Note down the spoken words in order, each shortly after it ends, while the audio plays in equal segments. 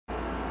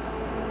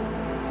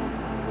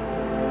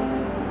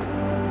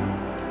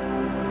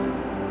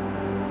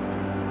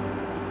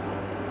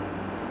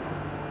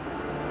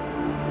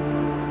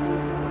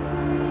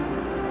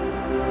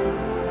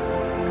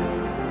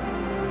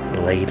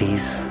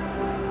ladies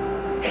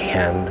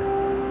and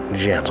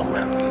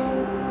gentlemen,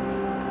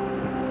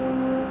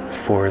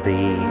 for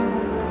the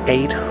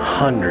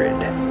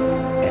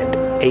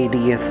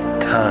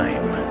 880th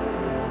time,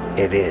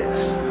 it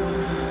is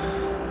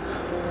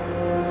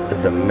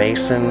the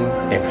Mason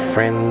and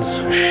Friends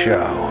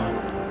Show,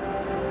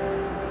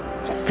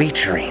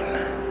 featuring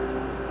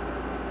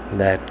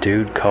that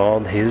dude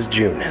called his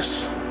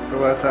Junus.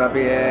 What's up,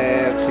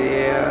 yes?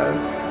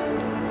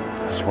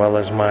 As well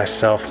as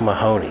myself,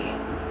 Mahoney.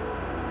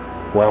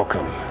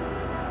 Welcome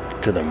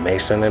to the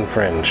Mason and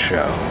Friends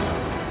Show.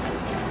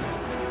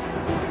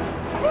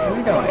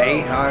 We know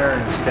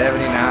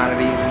 879 of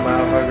these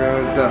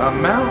motherfuckers. The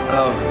amount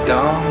of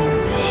dumb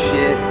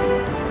shit,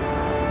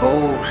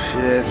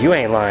 bullshit, You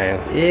ain't lying.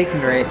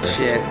 ignorant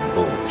shit,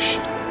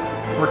 Bullshit.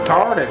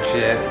 retarded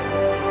shit.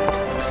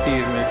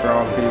 Excuse me for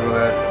all the people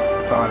that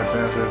find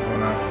offensive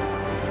when I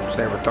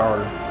say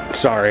retarded.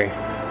 Sorry.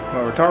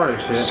 Well, retarded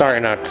shit.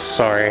 Sorry, not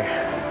sorry.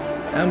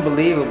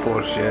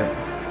 Unbelievable shit.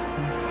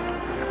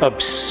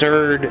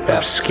 Absurd,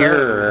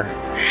 obscure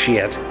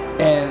shit.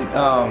 And,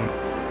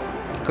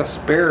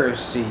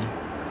 conspiracy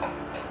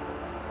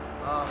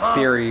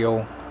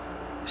theorial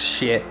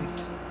shit.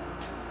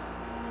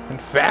 And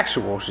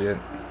factual shit.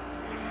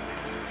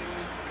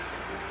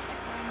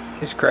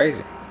 It's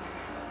crazy.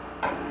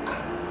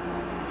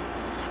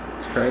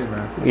 It's crazy,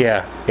 man.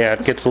 Yeah,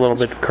 it gets a little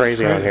bit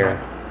crazy on here.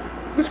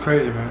 It's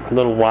crazy, man. A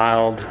little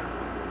wild.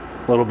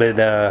 A little bit,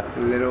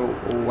 Little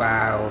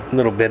wild.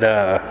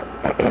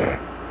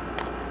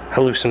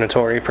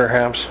 hallucinatory,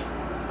 perhaps.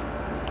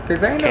 Cause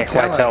they ain't no Can't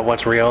quite tell telling.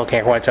 what's real,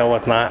 can't quite tell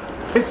what's not.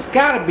 It's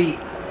gotta be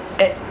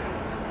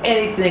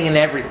anything and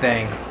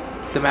everything.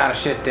 The amount of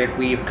shit that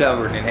we've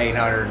covered in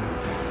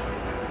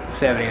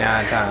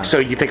 879 times. So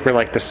you think we're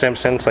like The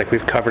Simpsons, like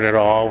we've covered it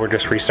all, we're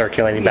just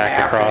recirculating You back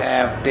have across? to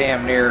have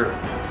damn near.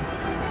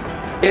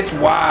 It's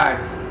wide.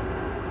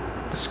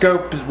 The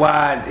scope is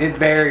wide. It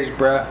varies,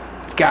 bruh.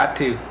 It's got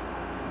to.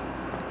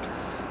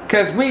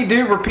 Because we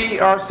do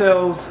repeat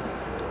ourselves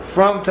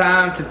from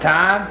time to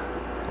time,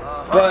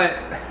 but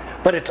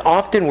But it's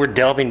often we're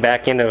delving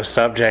back into a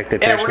subject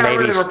that yeah, there's we're not maybe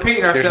really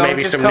repeating ourselves. there's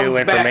maybe it just some comes new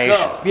back information.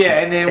 up. Yeah,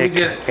 and then we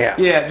just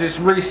just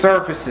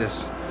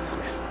resurfaces.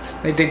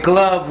 Like the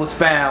glove was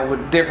found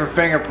with different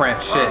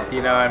fingerprint shit.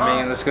 You know what I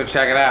mean? Let's go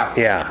check it out.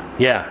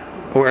 Yeah.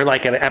 We're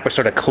like an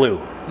episode of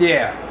Clue.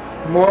 Yeah,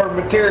 more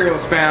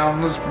materials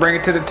found. Let's bring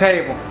it to the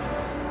table.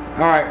 All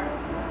right,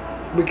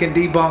 we can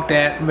debunk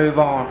that and move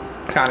on,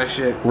 kind of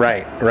shit.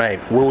 Right.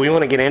 Well, we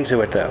want to get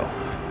into it though.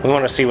 We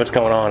want to see what's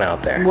going on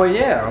out there. Well,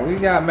 yeah, we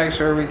gotta make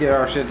sure we get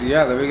our shit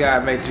together. We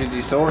gotta make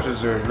GG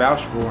sources or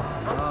vouch for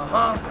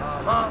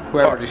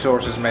whoever the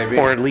sources may be.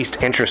 Or at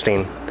least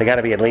interesting. They got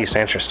to be at least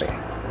interesting.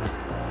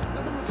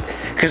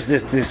 Because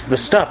the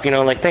stuff,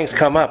 like things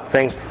come up,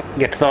 things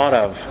get thought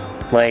of.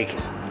 Like,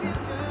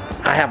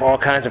 I have all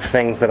kinds of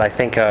things that I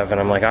think of, and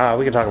I'm like,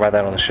 we can talk about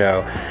that on the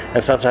show.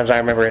 And sometimes I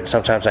remember it,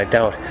 sometimes I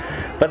don't.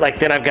 But like,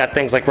 then I've got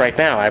things like right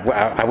now.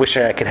 I wish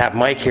I could have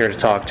Mike here to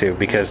talk to,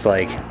 because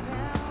like,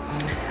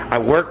 I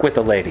work with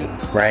a lady,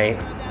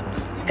 right?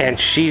 And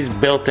she's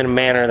built in a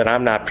manner that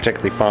I'm not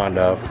particularly fond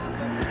of,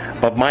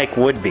 but Mike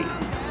would be.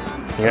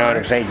 You know what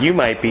I'm saying? You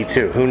might be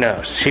too. Who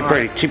knows? She's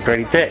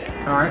pretty thick.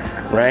 All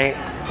right. Right?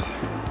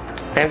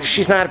 And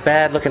she's not a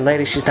bad looking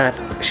lady. She's not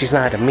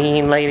a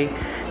mean lady.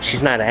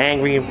 She's not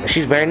angry.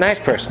 She's a very nice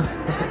person.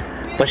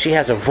 But she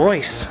has a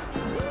voice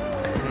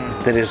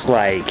that is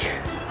like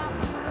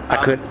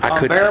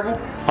Unbearable?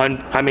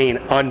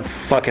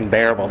 unfucking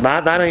bearable.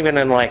 Not even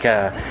in like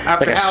a.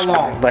 After like how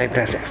long?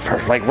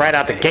 Like right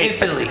out the gate.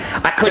 Instantly.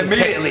 I couldn't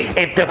Immediately.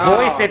 If the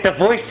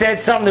voice said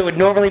something that would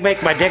normally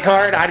make my dick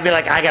hard, I'd be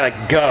like, I gotta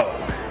go.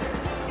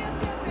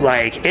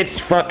 Like, it's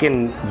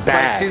fucking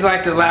bad. Like she's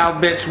like the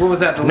loud bitch. What was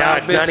that? The loud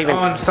it's bitch not even-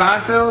 on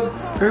Seinfeld?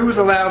 Who was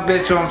the loud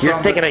bitch on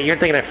something? You're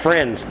thinking of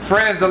Friends.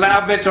 Friends, the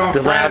loud bitch on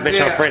The Friends. loud bitch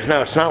yeah. on Friends.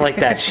 No, it's not like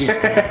that. She's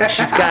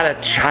got a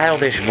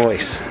childish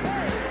voice.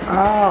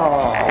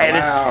 Oh, And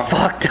wow. it's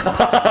fucked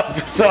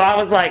up. So I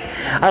was like,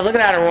 I was looking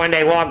at her one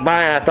day, walked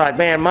by, and I thought,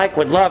 man, Mike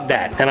would love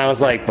that. And I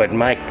was like, but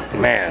Mike,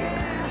 man,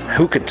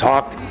 who could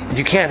talk?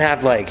 You can't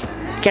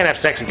have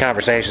sexy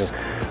conversations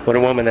with a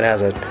woman that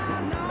has a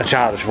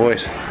childish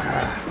voice.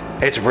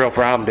 It's a real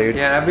problem, dude.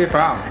 Yeah, that'd be a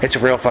problem. It's a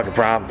real fucking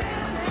problem.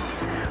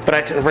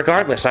 But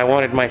regardless, I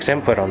wanted Mike's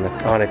input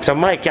on it. So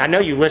Mike, I know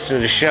you listen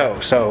to the show,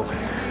 so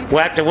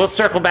we'll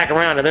circle back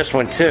around to this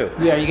one too.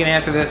 Yeah, you can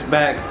answer this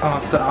back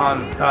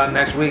on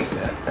next week's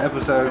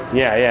episode.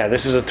 Yeah,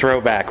 this is a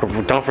throwback.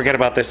 Don't forget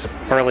about this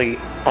early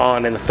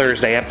on in the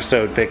Thursday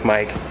episode, Big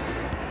Mike.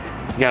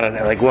 You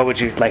gotta, like, what would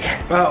you, like...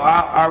 Well,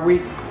 are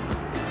we...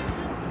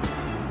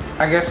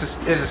 I guess,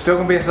 is it still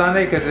going to be a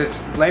Sunday? Because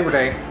it's Labor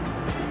Day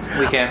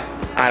weekend.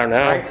 I don't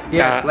know. Right?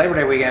 Yeah, it's Labor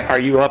Day weekend. Are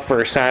you up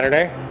for a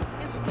Saturday?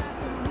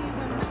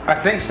 I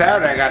think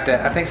Saturday we got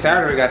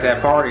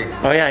that party.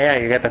 Oh, yeah,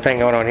 you got the thing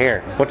going on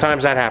here. What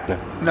time's that happening?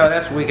 No,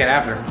 that's the weekend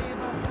after.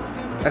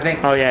 I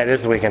think... Oh, yeah, it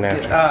is the weekend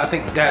after. I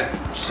think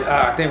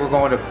we're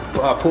going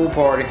to a pool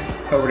party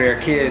over there,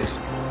 kids,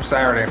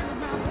 Saturday.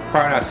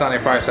 Probably not Sunday,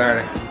 probably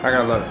Saturday. I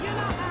gotta look.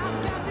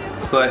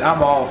 but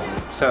I'm off.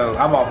 So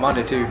I'm off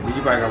Monday too.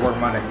 You probably gotta work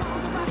Monday.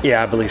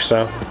 Yeah, I believe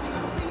so.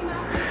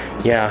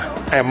 Yeah,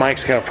 and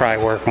Mike's gonna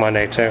probably work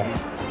Monday too.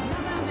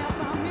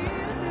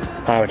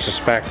 I would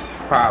suspect.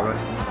 Probably.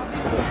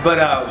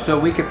 But so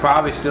we could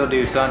probably still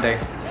do Sunday.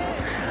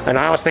 And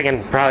I was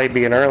thinking probably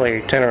be an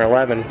early 10 or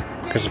 11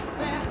 because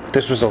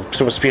this was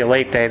supposed to be a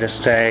late day to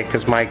stay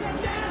because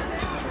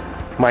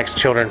Mike's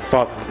children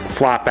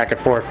flop back and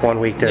forth one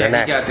week to the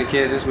next. Yeah, he got the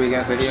kids this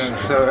weekend,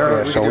 so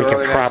early. So we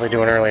could probably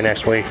do it early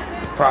next week.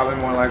 Probably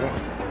more likely.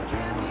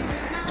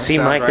 See,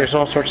 Mike, there's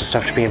all sorts of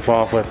stuff to be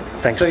involved with.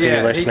 Thanks to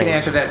you listening. He can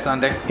answer that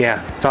Sunday.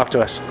 Yeah, talk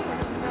to us.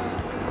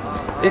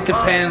 It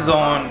depends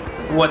on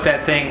what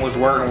that thing was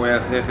working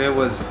with. If it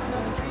was...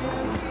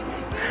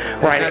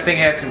 Right. If that thing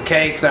had some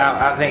cakes,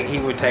 I think he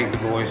would take the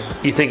voice.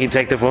 You think he'd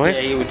take the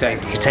voice? Yeah, he would take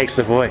the voice. He takes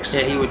the voice.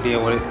 Yeah, he would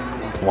deal with it.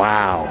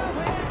 Wow.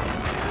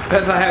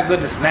 Depends on how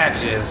good the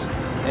snatch is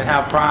and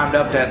how primed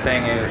up that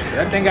thing is.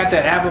 That thing got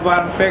that apple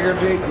bottom figure,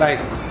 like...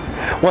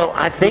 Well,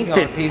 I think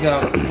I couldn't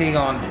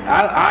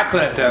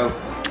though.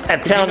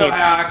 I'm telling you,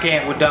 how I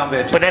can't with dumb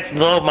bitches. But that's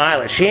low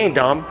mileage. She ain't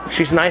dumb.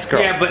 She's a nice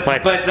girl. Yeah, but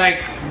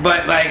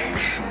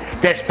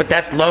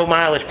that's low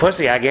mileage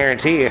pussy. I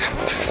guarantee you.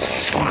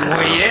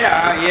 Well,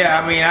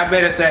 yeah. I mean, I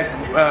bet it's that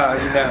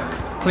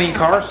clean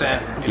car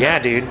scent. Yeah,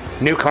 dude.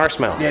 New car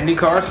smell. Yeah, new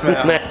car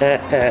smell. Like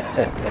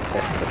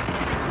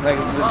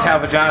that's how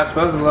vagina's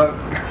supposed to look.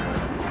 With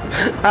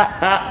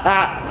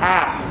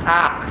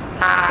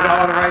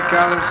all the right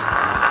colors.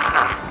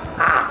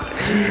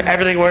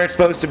 Everything where it's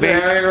supposed to be. Yeah,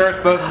 everything where it's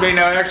supposed to be.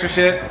 No extra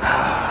shit.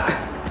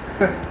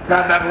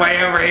 Not that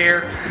way over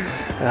here.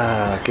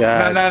 Oh,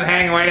 God. Nothing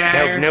hanging way down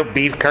here. No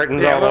beef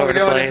curtains all over the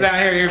place. Yeah, we're doing this down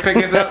here. You pick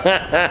this up.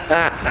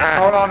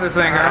 Hold on to this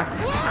thing, girl.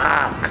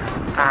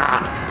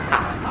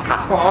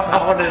 Hold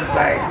on to this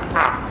thing.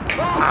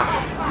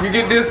 You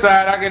get this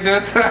side, I get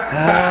this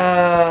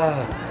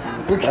side.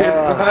 We can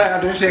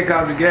have this shit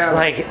come together. It's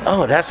like,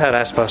 oh, that's how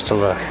that's supposed to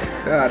look.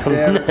 God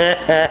damn it.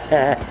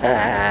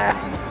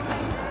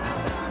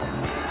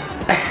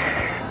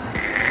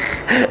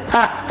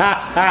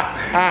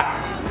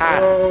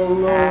 Oh,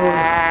 Lord.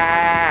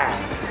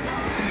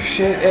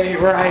 Shit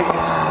ain't right.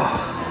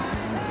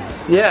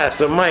 Yeah,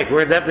 so Mike,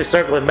 we're definitely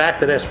circling back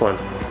to this one.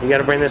 You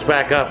gotta bring this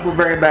back up. We'll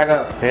bring it back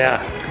up.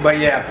 Yeah. But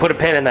yeah. Put a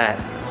pin in that.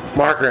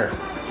 Marker.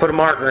 Put a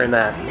marker in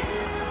that.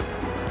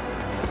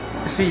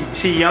 She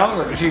young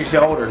or she's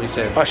older, you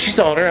said? Oh, she's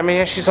older. I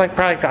mean, she's like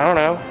probably, I don't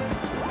know,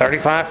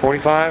 35,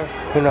 45,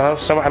 who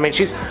knows? I mean,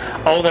 she's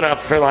old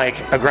enough for like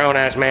a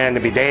grown-ass man to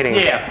be dating.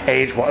 Yeah.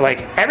 Age,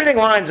 like, everything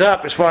lines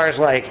up as far as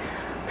like...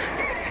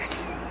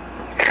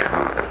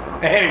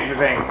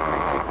 Anything.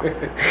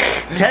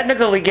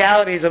 Technical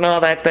legalities and all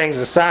that things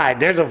aside,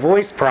 there's a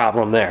voice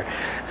problem there.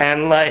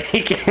 And like,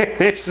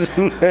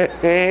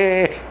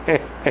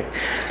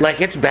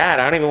 like it's bad.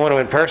 I don't even want to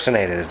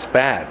impersonate it. It's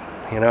bad.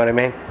 You know what I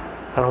mean?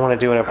 I don't want to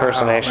do an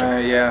impersonation. Oh,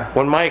 yeah.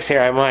 When Mike's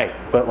here, I might,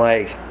 but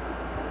like,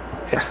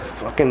 it's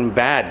fucking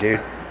bad,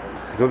 dude.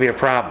 It would be a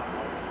problem.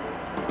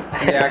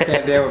 Yeah, I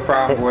can't deal with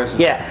problem voices.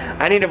 Yeah,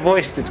 I need a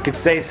voice that could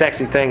say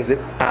sexy things that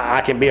I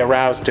can be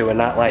aroused to and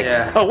not like,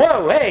 oh,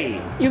 whoa, hey,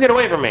 you get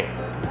away from me.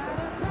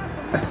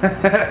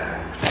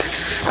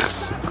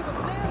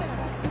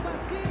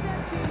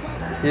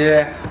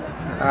 Yeah,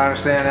 I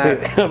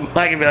understand that.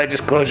 Mike can be like,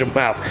 just close your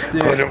mouth.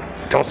 Yeah. Close your,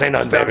 don't say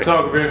nothing, baby.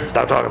 Stop talking, baby.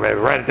 Stop talking, baby.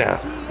 Write it down.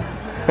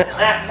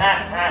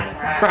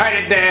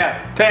 Write it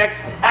down.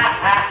 Text.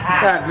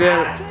 God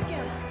damn it.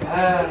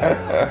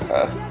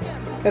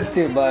 That's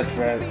too much,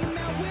 man.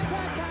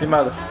 Your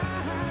mother.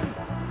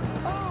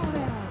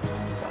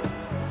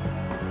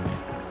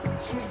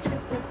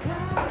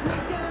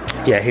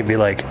 Yeah, he'd be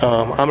like,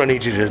 I'm gonna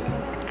need you to,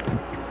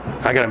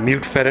 I got a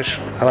mute fetish.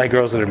 I like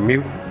girls that are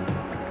mute.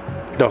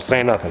 Don't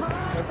say nothing.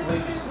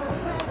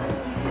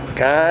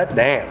 God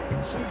damn.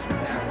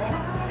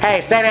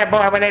 Hey, say that,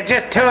 boy. When there's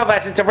just two of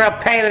us, it's a real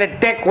pain in the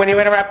dick when you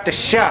interrupt the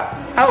show.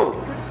 Oh,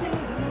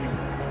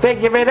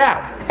 figure it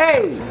out.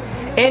 Hey,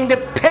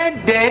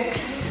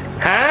 independence,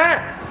 huh?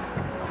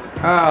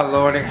 Oh,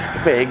 Lordy.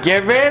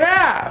 Figure it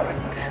out.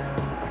 It's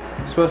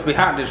supposed to be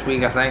hot this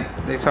week, I think.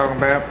 They talking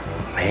about.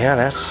 Yeah,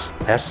 that's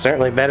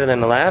certainly better than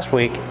the last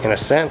week, in a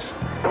sense,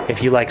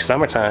 if you like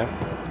summertime.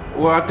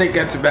 Well, I think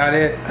that's about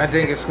it. I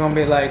think it's gonna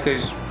be like,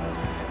 cause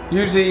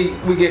usually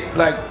we get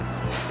like,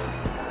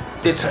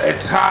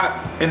 it's hot,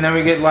 and then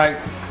we get like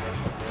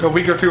a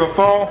week or two of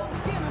fall,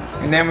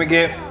 and then we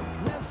get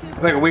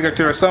like a week or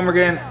two of summer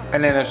again,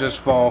 and then it's just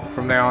fall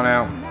from there on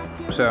out.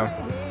 So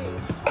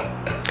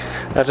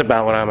that's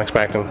about what I'm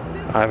expecting.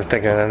 I'm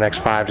thinking in the next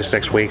 5 to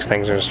 6 weeks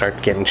things are gonna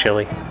start getting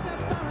chilly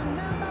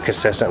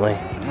consistently.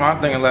 Well, I'm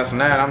thinking less than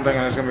that. I'm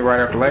thinking it's gonna be right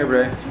after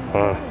Labor Day.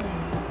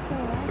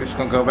 It's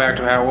gonna go back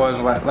to how it was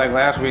like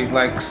last week,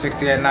 like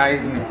 60 at night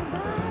and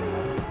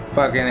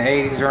fucking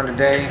 80s during the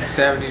day,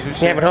 70s and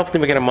shit. Yeah, but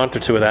hopefully we get a month or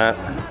two of that,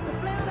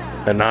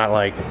 and not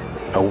like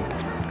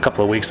a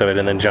couple of weeks of it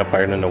and then jump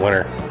right into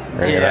winter.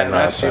 Yeah,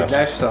 that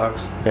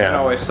sucks. Yeah. It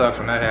always sucks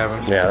when that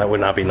happens. Yeah, that would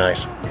not be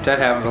nice. That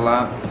happens a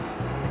lot.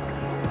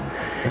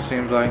 It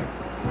seems like.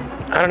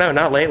 I don't know,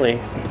 not lately.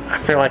 I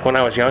feel like when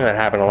I was young that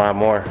happened a lot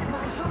more.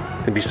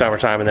 It'd be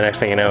summertime and the next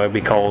thing you know it'd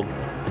be cold.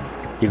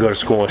 You go to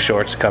school in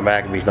shorts and come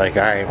back and be like,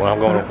 alright, well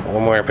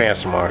I'm wearing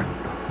pants tomorrow.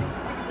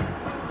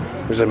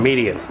 It was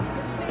immediate.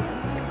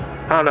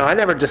 I don't know, I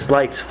never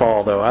disliked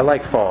fall though. I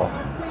like fall.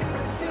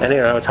 And you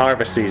know, it's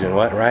harvest season,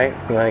 what, right?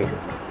 Like,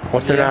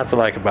 what's there not to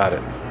like about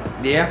it?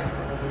 Yeah.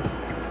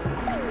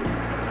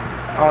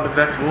 All the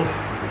vegetables.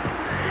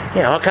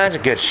 Yeah, all kinds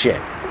of good shit.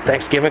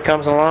 Thanksgiving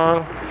comes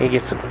along, you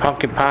get some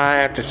pumpkin pie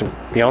after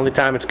the only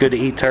time it's good to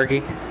eat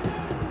turkey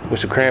with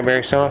some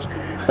cranberry sauce.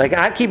 Like,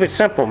 I keep it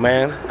simple,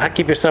 man. I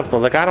keep it simple.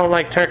 Like, I don't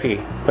like turkey,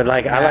 but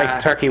like, I like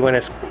turkey when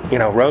it's, you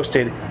know,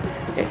 roasted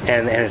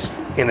and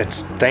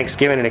it's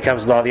Thanksgiving and it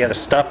comes with all the other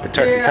stuff that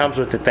turkey comes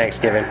with at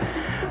Thanksgiving.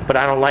 But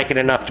I don't like it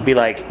enough to be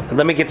like,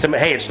 let me get some,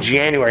 hey, it's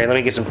January, let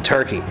me get some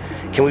turkey.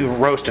 Can we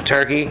roast a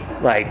turkey?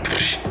 Like,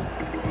 psh,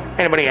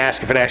 anybody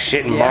asking for that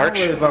shit in March?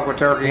 I don't really fuck with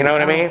turkey. You know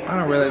what I mean? I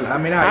don't really, I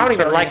mean, I don't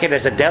even like it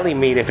as a deli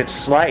meat if it's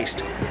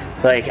sliced.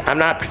 Like, I'm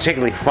not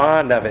particularly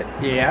fond of it.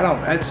 Yeah, I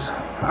don't,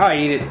 I'll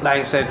eat it,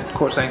 like I said, of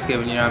course,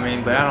 Thanksgiving, you know what I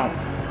mean? But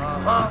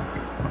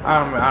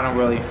I don't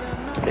really.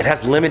 It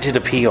has limited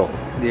appeal.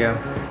 Yeah.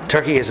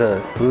 Turkey is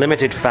a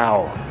limited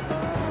fowl.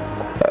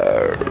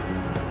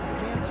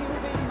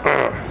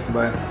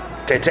 But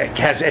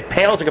it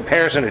pales in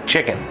comparison to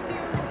chicken.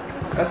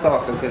 that's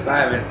also because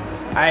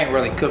I ain't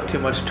really cooked too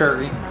much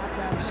turkey,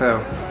 so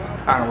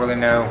I don't really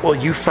know. Well,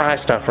 you fry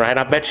stuff, right?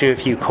 I bet you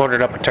if you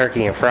quartered up a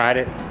turkey and fried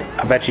it,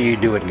 I bet you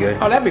you'd do it good.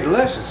 Oh, that'd be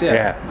delicious, yeah.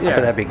 Yeah, I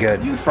bet that'd be good.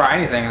 You can fry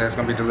anything that's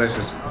gonna be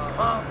delicious.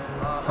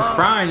 'Cause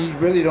frying, you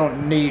really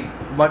don't need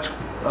much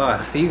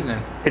seasoning.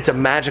 It's a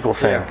magical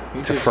thing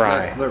You to just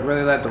fry.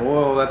 Really let the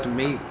oil, let the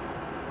meat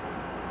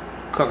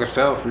cook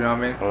itself, you know what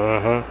I mean?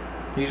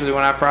 Mm-hmm. Usually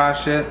when I fry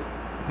shit,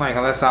 like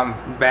unless I'm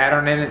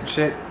battering in it and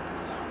shit,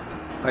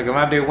 like when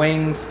I do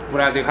wings,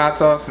 when I do hot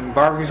sauce and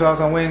barbecue sauce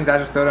on wings, I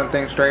just throw them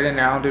things straight in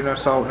there. I don't do no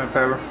salt and no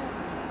pepper.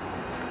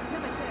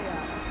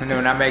 And then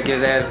when I make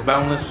his ass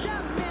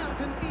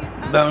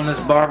boneless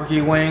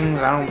barbecue wings,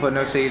 I don't put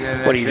no seasoning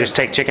in it. What do you just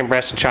take chicken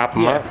breasts and chop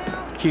them up?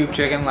 Cube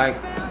chicken, like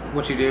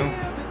what you do.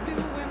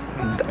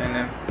 And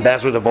then,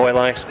 That's what the boy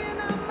likes?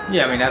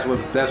 yeah, I mean that's what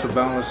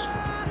boneless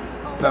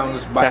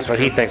bites. That's what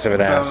he thinks of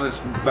it as.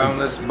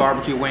 Boneless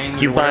barbecue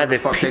wings. You or buy whatever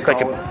fuck they like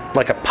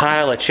call it. a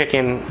pile of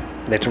chicken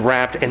that's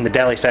wrapped in the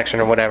deli section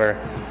or whatever,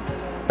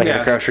 like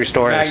at a grocery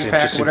store. Baggy It's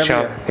pack, just a whatever,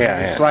 chunk.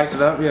 Yeah. Slice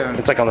it up, yeah.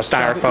 It's like on the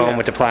styrofoam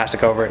with the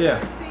plastic over it.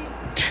 Yeah.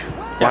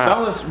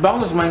 Wow. Yeah,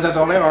 boneless wings, that's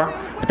all they are.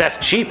 But that's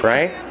cheap,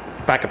 right?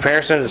 By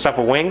comparison to the stuff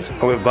with wings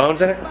or with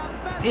bones in it?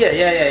 Yeah.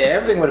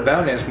 Everything with a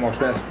bone in is more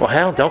expensive. Well,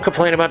 hell, don't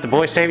complain about the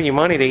boy saving you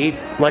money to eat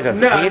like a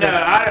No, heathen.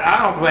 I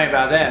don't complain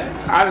about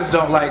that. I just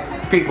don't like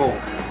people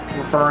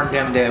referring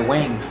them to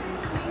wings.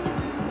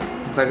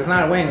 It's like, it's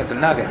not a wing, it's a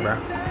nugget, bro.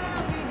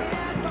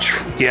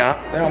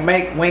 Yeah. They don't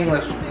make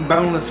wingless,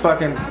 boneless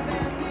fucking...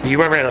 You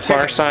remember in the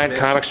Far Chicken, Side bitch.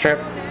 comic strip?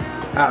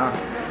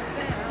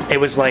 Uh-uh. It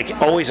was like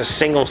always a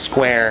single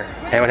square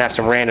and it would have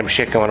some random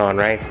shit going on,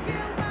 right?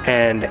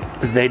 And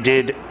they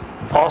did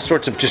all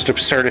sorts of just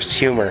absurdist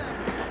humor.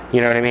 You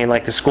know what I mean?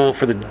 Like the school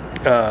for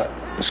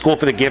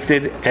the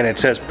gifted, and it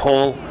says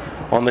pull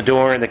on the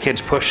door and the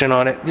kid's pushing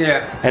on it.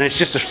 Yeah. And it's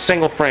just a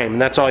single frame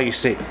and that's all you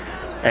see.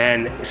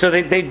 And so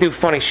they do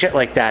funny shit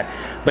like that.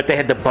 But they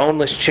had the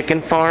boneless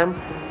chicken farm,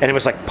 and it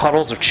was like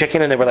puddles of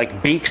chicken, and they were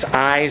like beaks,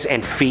 eyes,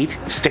 and feet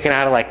sticking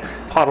out of like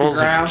puddles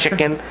of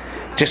chicken.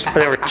 Just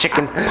there were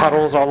chicken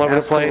puddles all over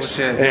the place.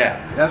 Cool shit. Yeah.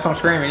 That's what I'm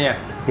screaming, yeah.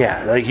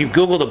 Yeah, like you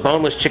Google the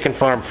boneless chicken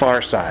farm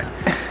Far Side,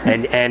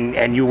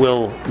 and you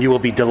will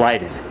be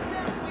delighted.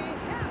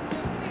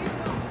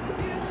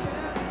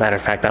 Matter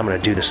of fact, I'm gonna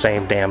do the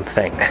same damn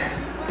thing.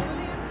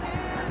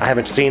 I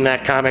haven't seen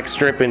that comic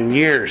strip in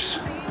years.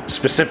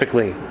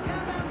 Specifically,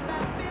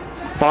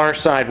 Far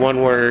Side,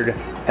 one word,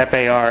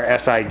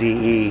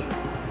 FARSIDE.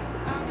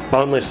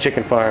 Boneless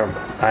chicken farm,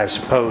 I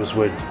suppose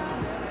would.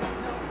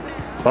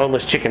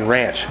 Boneless chicken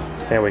ranch.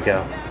 There we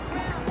go.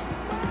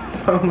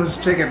 Boneless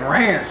chicken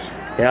ranch.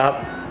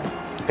 Yep.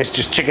 It's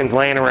just chickens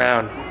laying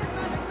around.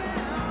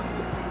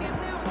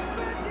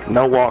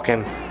 No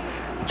walking.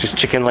 Just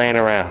chicken laying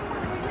around.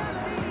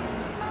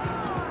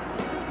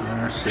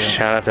 Oh, shit.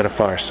 Shout out to the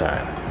Far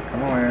Side.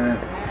 Come on, man.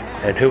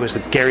 And who was the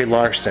Gary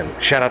Larson?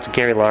 Shout out to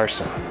Gary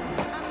Larson.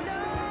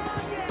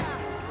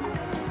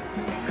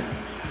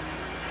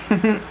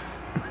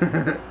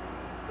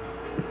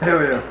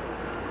 Hell yeah.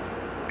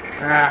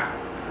 Ah.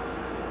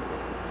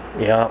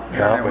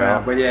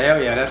 Yeah. But yeah,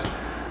 hell yeah. That's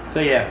so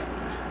yeah.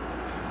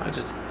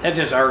 That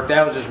just irked.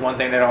 That was just one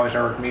thing that always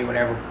irked me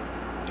whenever,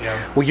 you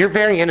know, Well, you're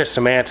very into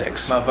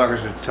semantics.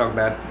 motherfuckers would talk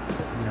about,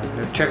 you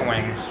know, the chicken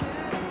wings.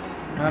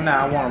 No,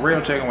 I want a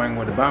real chicken wing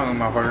with a bone,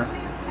 motherfucker.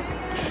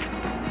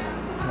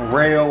 A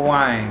real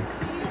wing.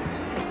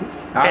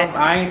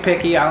 I ain't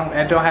picky.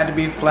 It don't have to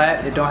be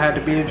flat. It don't have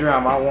to be a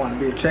drum. I want it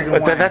to be a chicken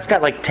But wing. that's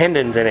got like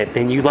tendons in it,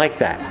 and you like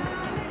that.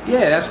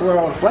 Yeah, that's where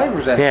all the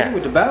flavors at. Yeah. Too,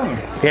 with the bone.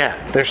 Yeah,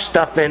 there's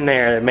stuff in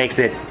there that makes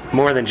it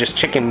more than just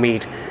chicken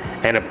meat,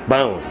 and a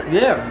bone.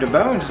 Yeah, the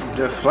bone's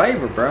the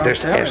flavor, bro.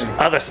 There's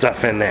other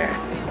stuff in there.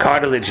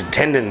 Cartilage and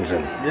tendons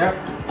and Yep.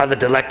 other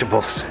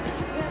delectables.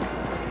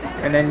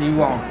 And then you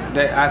want.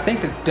 I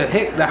think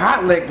the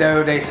hot lick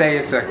though, they say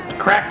it's a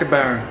crack the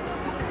bone,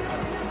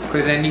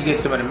 because then you get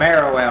some of the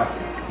marrow out.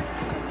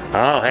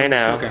 Oh, hey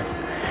now. Okay.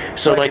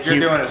 So Like if you're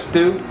doing a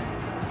stew.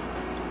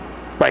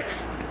 like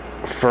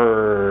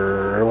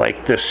for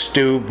like the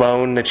stew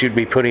bone that you'd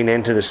be putting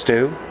into the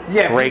stew.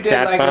 Yeah, if break you did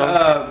that like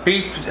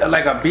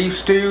bone. a beef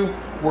stew,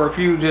 where if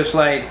you just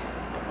like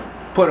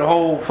put a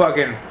whole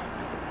fucking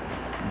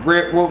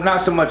rib, well,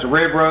 not so much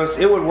rib roast,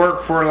 it would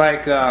work for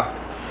like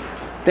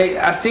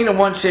I seen a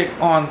one chick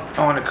on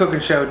a cooking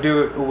show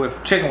do it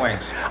with chicken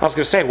wings. I was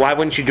gonna say, why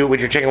wouldn't you do it with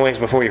your chicken wings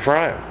before you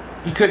fry them?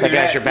 You could Like do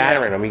as that, you're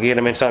battering them, you get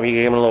them in something, you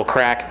give them a little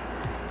crack,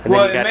 and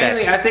Well, then you got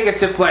mainly that. I think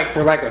it's if like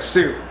for like a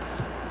soup,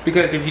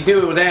 because if you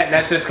do it with that,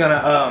 that's just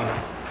gonna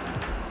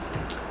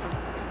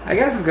I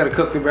guess it's gonna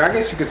cook the. I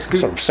guess you could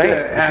scoop. That's what I'm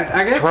saying.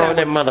 I guess Throwing that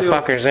them would still-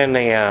 motherfuckers in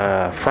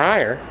the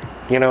fryer.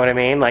 You know what I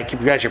mean? Like if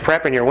you guys, you're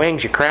prepping your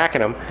wings, you're cracking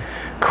them,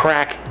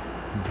 crack,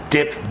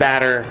 dip,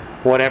 batter,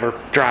 whatever,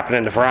 drop it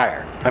in the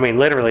fryer. I mean,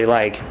 literally,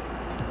 like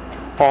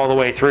all the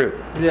way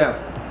through. Yeah.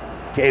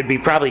 It'd be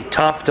probably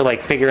tough to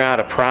like figure out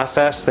a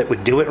process that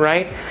would do it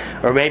right,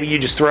 or maybe you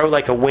just throw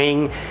like a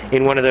wing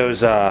in one of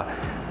those lemon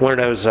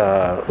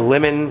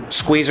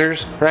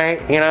squeezers,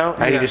 right? You know,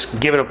 and you Yeah. just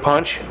give it a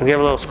punch, and give it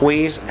a little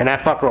squeeze, and that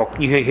fucker will,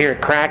 you hear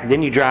it crack,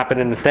 then you drop it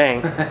in the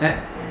thing,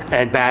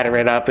 and batter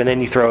it up, and then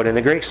you throw it in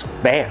the grease.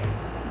 Bam.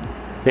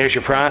 There's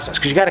your process,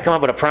 because you got to come up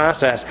with a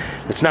process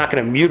that's not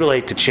going to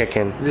mutilate the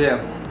chicken, Yeah.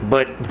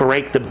 but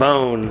break the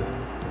bone,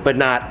 but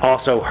not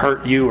also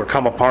hurt you or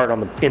come apart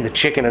in the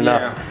chicken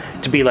enough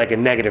to be like a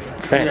negative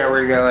thing. Yeah,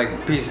 where you got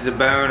like pieces of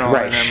bone on.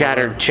 Right,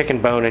 shattered chicken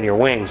bone in your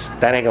wings.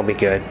 That ain't gonna be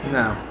good.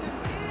 No.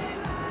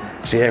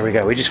 See, there we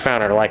go. We just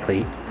found our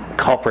likely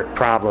culprit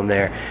problem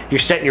there. You're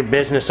setting your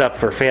business up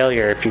for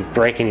failure if you're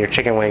breaking your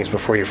chicken wings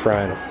before you're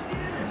frying them,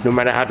 no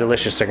matter how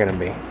delicious they're gonna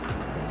be.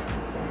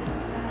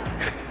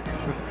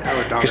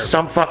 Because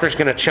some fucker's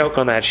gonna choke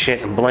on that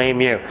shit and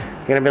blame you.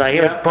 You're gonna be like,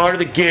 it was part of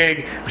the gig,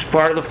 it was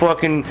part of the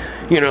fucking,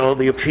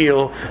 the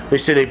appeal. They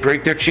say they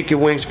break their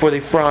chicken wings before they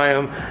fry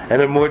them, and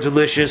they're more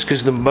delicious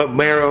because the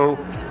marrow,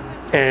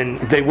 and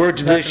they were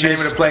delicious. That's the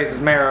name of the place is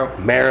Marrow.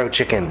 Marrow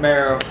chicken.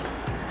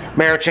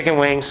 Marrow Chicken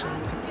wings.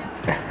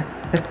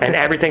 And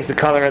everything's the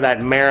color of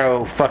that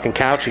marrow fucking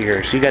couch of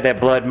yours. You got that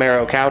blood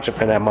marrow couch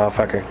up in that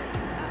motherfucker.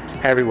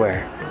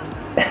 Everywhere.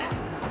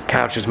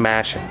 Couch is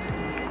matching.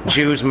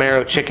 Jew's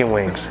marrow chicken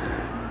wings.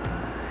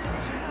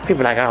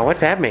 People are like, oh, what's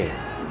that mean?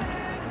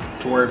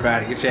 Don't worry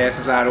about it. Get your ass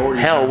inside order.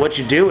 Hell, what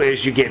you do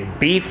is you get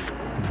beef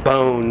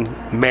bone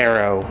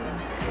marrow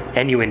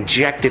and you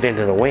inject it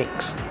into the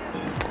wings.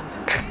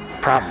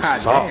 Problem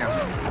solved.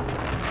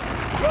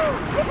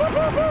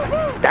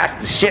 That's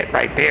the shit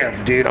right there,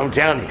 dude. I'm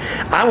telling you.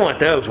 I want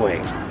those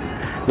wings.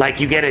 Like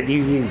you get it,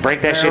 you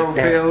break that shit.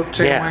 Marrow-filled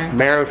chicken wing?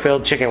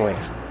 Marrow-filled chicken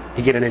wings.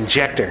 You get an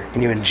injector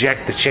and you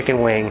inject the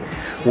chicken wing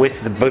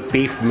with the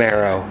beef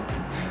marrow.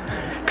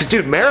 Cause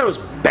dude, marrow's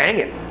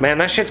banging, man.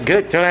 That shit's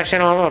good. Throw that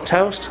shit on a little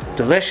toast,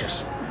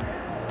 delicious.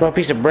 Little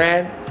piece of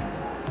bread,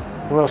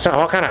 a little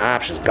something, all kind of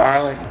options.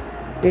 Garlic.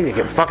 You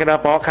can fuck it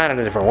up all kind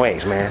of different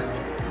ways, man.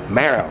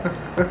 Marrow.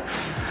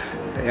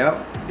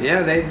 Yep.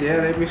 Yeah, they be.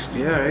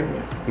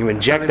 You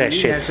inject that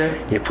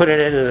shit. You put it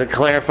into the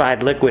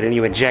clarified liquid and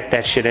you inject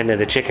that shit into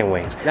the chicken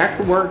wings. That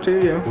could work too,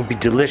 yeah. It would be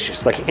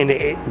delicious. Like,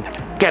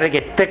 gotta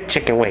get thick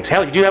chicken wings.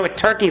 Hell, you do that with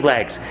turkey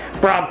legs.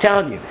 Bro, I'm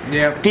telling you.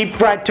 Yeah. Deep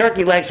fried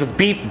turkey legs with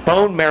beef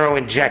bone marrow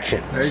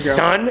injection. There you go.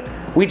 Son,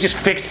 we just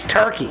fixed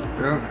turkey.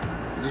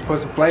 Yeah. Just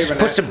put some flavor Just in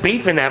put that. some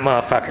beef in that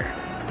motherfucker.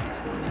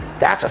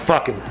 That's a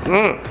fucking,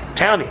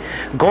 telling you,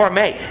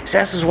 gourmet. So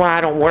this is why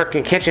I don't work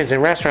in kitchens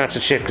and restaurants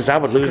and shit, because I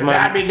would lose my,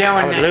 I'd be doing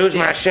I would that lose shit.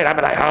 my shit. I'd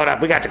be like, hold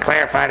up, we got to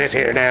clarify this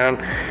here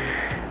down.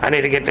 I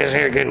need to get this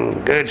here good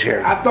and good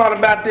here. I thought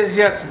about this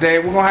yesterday.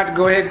 We're gonna have to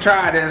go ahead and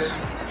try this.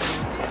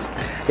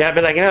 Yeah, I'd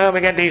be like, we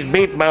got these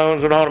beef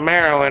bones with all the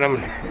marrow in them.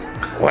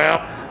 Well,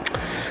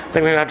 I think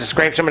we're gonna have to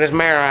scrape some of this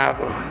marrow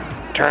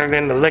out, turn it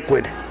into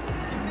liquid,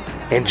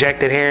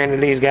 inject it here into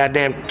these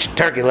goddamn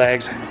turkey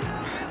legs,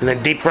 and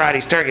then deep fry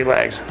these turkey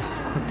legs.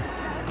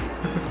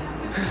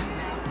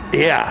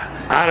 Yeah,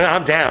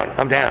 I'm down.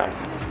 I'm down.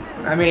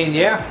 I mean,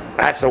 yeah,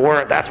 That's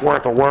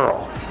worth a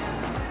whirl.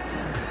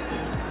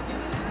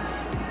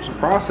 it's a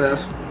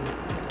process.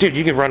 Dude,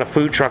 you could run a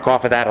food truck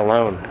off of that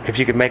alone if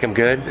you could make them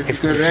good.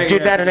 If you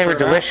did that and they were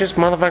delicious,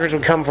 motherfuckers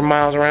would come from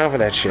miles around for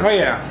that shit. Oh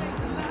yeah.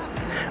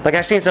 Like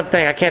I seen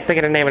something, I can't think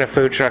of the name of the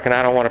food truck, and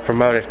I don't want to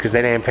promote it because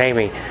they didn't pay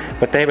me.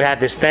 But they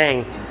had this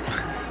thing,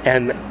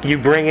 and you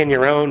bring in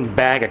your own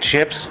bag of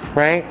chips,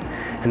 right?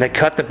 And they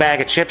cut the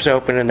bag of chips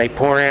open and they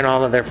pour in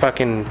all of their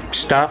fucking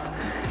stuff.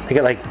 They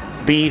get like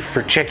beef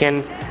or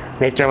chicken.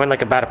 They throw in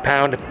like about a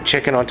pound of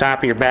chicken on top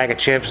of your bag of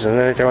chips, and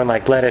then they throw in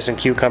like lettuce and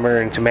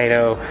cucumber and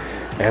tomato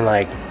and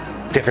like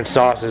different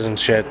sauces and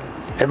shit.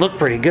 It looked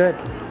pretty good.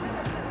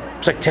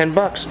 It's like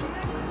 $10.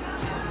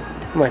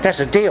 I'm like, that's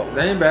a deal.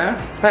 That ain't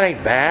bad. That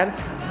ain't bad.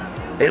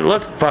 It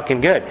looked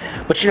fucking good.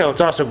 But you know,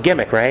 it's also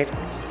gimmick, right?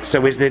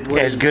 So is it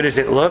as good as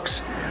it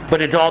looks?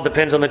 But it all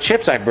depends on the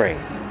chips I bring.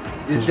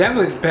 It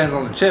definitely depends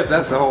on the chip.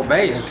 That's the whole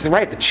base. That's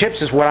right. The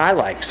chips is what I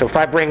like. So if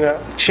I bring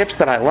chips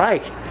that I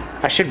like,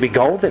 I should be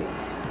golden.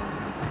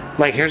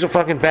 Like, here's a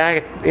fucking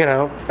bag of, you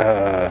know,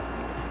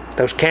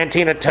 those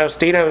Cantina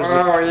Tostitos,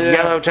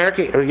 yellow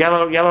turkey, or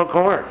yellow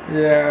corn.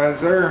 Yeah,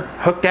 sir.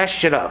 Hook that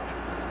shit up.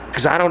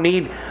 Because I don't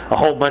need a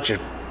whole bunch of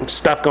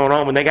stuff going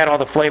on when they got all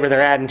the flavor they're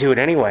adding to it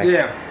anyway.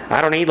 Yeah.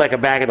 I don't need like a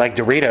bag of like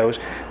Doritos.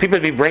 People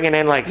would be bringing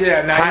in like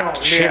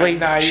hot chili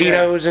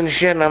Cheetos and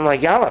shit, and I'm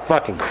like, y'all are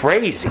fucking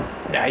crazy.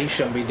 Nah, you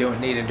shouldn't be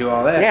needing to do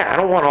all that. Yeah, I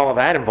don't want all of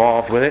that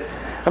involved with it.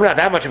 I'm not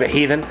that much of a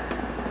heathen.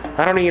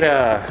 I don't need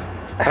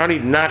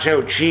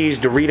nacho cheese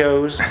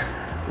Doritos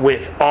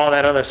with all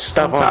that other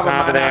stuff on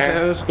top of there.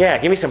 Nachos. Yeah,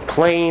 give me some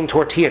plain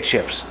tortilla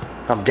chips.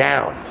 I'm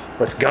down.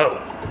 Let's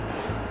go.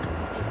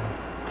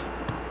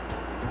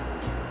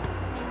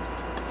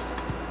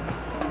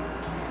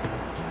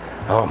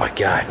 Oh my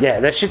god. Yeah,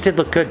 that shit did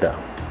look good though.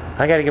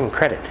 I gotta give him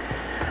credit.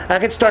 I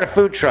could start a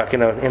food truck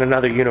in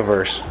another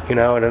universe, you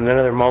know, in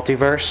another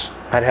multiverse.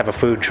 I'd have a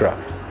food truck.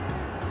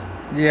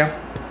 Yeah.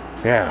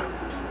 Yeah.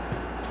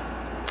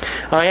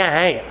 Oh yeah,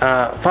 hey,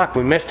 fuck,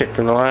 we missed it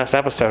from the last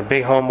episode.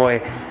 Big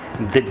homeboy,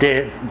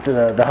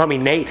 the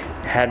homie Nate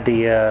had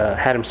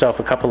himself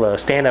a couple of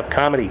stand-up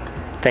comedy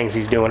things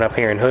he's doing up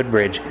here in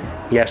Hoodbridge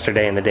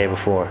yesterday and the day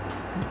before.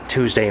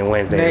 Tuesday and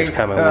Wednesday this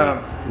coming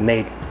week.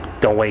 Nate,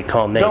 don't wait,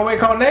 call Nate. Don't wait,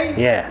 call Nate?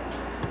 Yeah.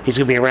 He's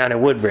gonna be around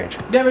in Woodbridge.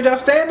 Debbie, don't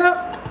stand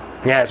up?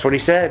 Yeah, that's what he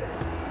said.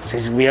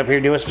 He's gonna be up here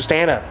doing some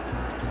stand-up.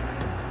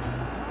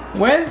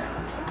 When?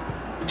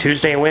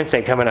 Tuesday and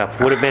Wednesday coming up.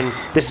 Would have been,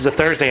 this is a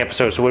Thursday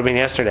episode, so it would have been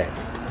yesterday.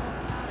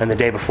 And the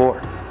day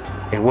before.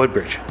 In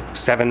Woodbridge.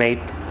 7, 8,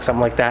 something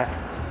like that.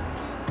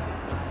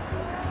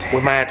 Damn.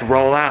 We might have to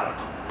roll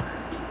out.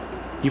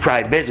 You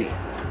probably busy.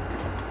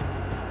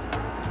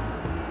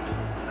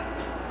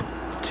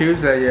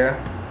 Tuesday, yeah.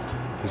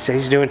 He said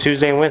he's doing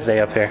Tuesday and Wednesday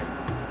up here.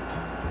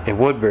 In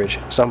Woodbridge,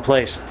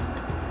 someplace.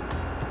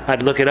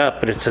 I'd look it up,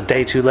 but it's a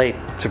day too late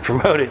to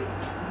promote it.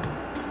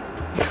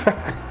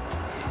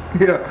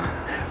 Yeah.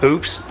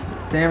 Oops.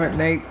 Damn it,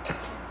 Nate.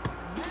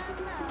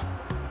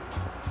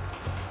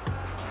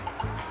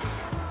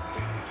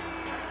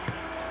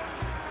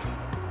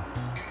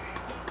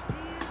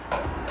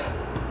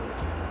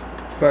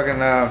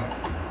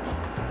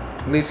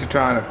 Fucking Lisa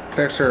trying to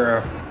fix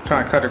her,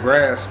 trying to cut her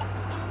grass,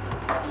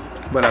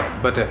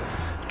 but the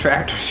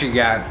tractor she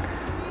got,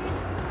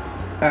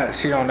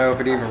 she don't know if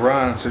it even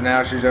runs. So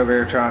now she's over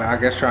here trying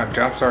to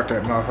jumpstart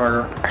that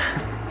motherfucker.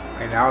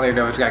 And I don't even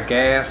know if it's got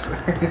gas.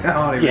 I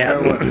don't even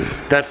know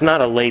what. That's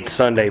not a late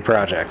Sunday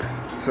project.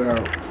 So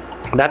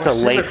that's a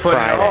late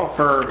Friday.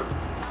 For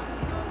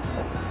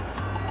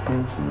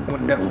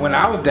when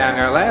I was down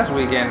there last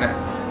weekend,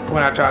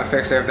 when I tried to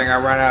fix everything, I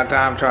ran out of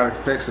time trying to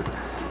fix it,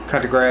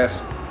 cut the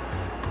grass.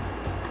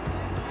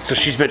 So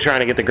she's been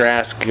trying to get the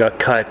grass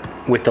cut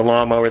with the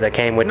lawnmower that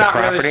came with the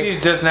property? Not really,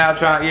 she's just now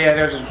trying, yeah,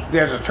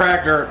 there's a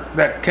tractor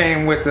that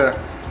came with the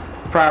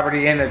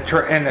property in the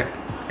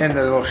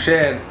little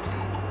shed,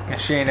 and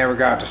she ain't ever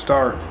got to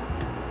start.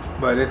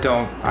 But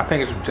I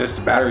think it's just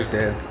the battery's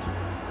dead.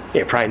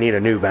 Yeah, it probably need a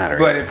new battery.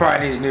 But it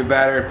probably needs a new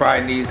battery, it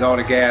probably needs all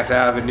the gas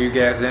out of it, new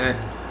gas in it.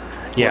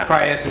 Yeah,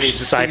 probably has to need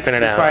siphon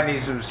it out. Probably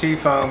need some sea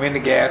foam in the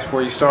gas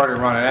before you start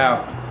it running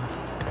out.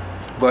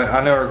 But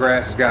I know her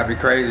grass has got to be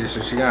crazy, so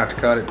she's going to have to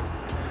cut it.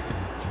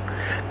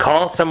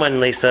 Call someone,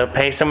 Lisa.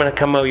 Pay someone to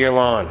come mow your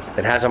lawn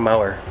that has a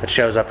mower that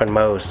shows up and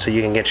mows so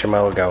you can get your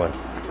mower going.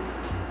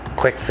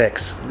 Quick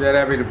fix. Yeah,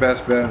 that'd be the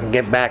best bet.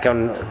 Get back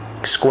on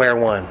square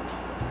one.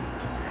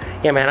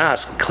 Yeah, man, I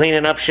was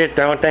cleaning up shit,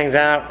 throwing things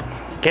out,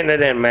 getting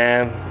it in,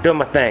 man. Doing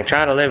my thing.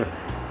 Trying to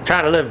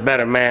live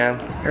better, man.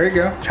 There you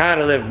go. Trying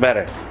to live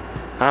better.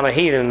 I'm a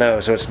heathen, though,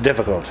 so it's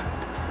difficult.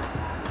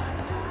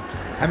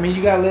 I mean,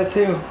 you gotta live,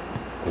 too.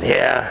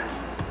 Yeah.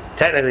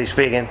 Technically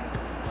speaking,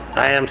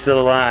 I am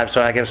still alive,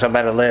 so I guess I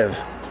better live.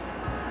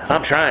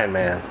 I'm trying,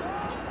 man.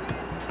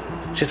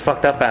 It's just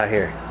fucked up out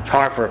here. It's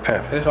hard for a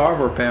pimp. It's hard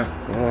for a pimp.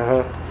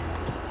 Uh-huh.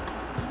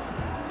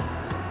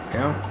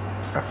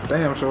 Yeah, that's for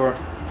damn sure.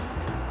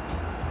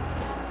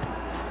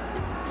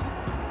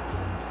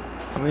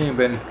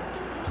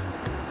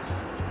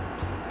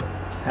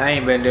 I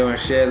ain't been doing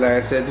shit. Like I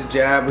said, the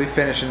job, we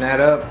finishing that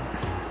up.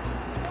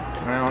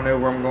 I don't know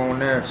where I'm going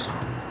next.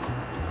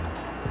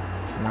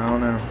 I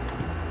don't know.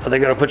 Well, they're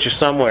gonna put you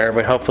somewhere,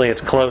 but hopefully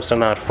it's close and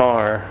not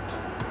far.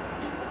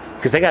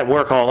 Because they got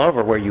work all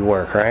over where you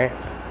work, right?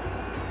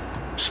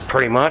 Just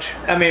pretty much.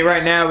 I mean,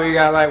 right now we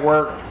got like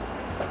work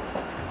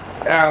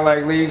out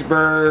like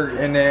Leesburg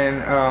and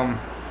then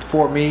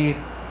Fort Meade.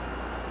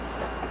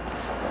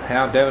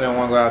 Hell, definitely don't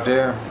want to go out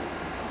there.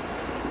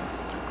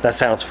 That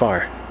sounds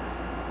far.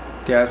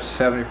 Yeah, it's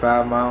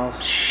 75 miles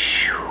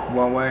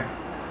one way.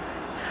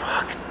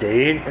 Fuck,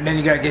 dude. And then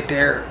you gotta get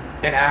there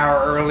an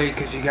hour early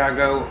because you gotta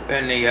go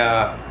in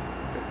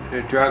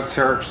the drug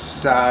church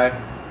side.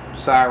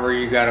 side where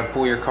you gotta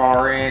pull your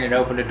car in and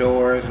open the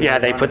doors. Yeah,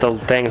 they put the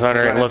things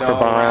under it and look for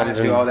bombs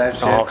and do all that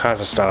shit. all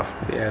kinds of stuff.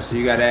 Yeah, so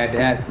you gotta add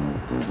that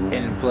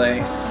in play.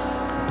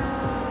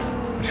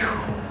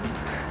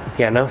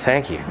 Yeah, no,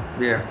 thank you.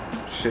 Yeah,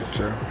 shit,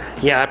 true.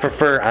 Yeah, I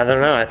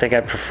don't know, I think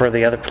I prefer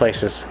the other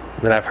places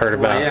that I've heard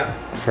about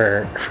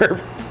for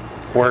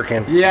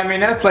working. Yeah, I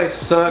mean, that place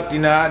sucked. You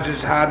know, I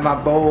just hide my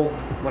bowl.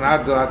 When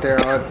I'd go out there,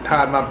 I'd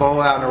hide my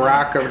bowl out in the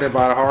rock over there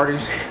by the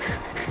Hardee's.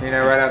 You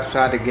know, right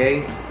outside the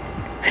gate.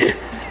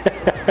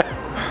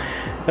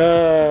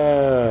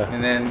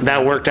 And then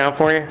that worked out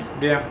for you?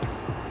 Yeah.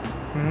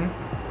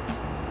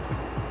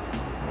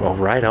 Well,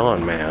 right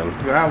on, man.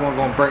 I wasn't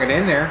gonna bring it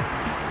in there.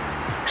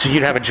 So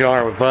you'd have a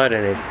jar with bud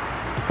in it,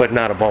 but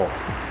not a bowl.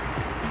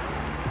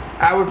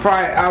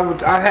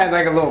 I had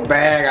like a little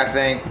bag, I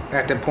think,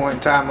 at that point in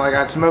time. Like,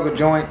 I'd smoke a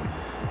joint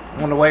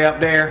on the way up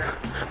there,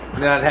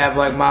 then I'd have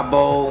like my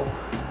bowl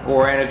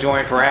or a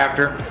joint for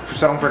after, for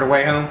something for the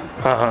way home.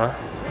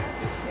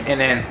 And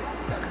then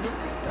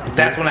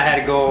that's when I had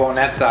to go on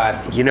that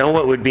side. You know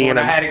what would be I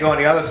had to go on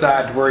the other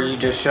side where you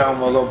just show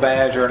them a little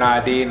badge or an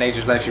ID and they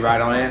just let you right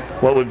on in.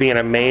 What would be an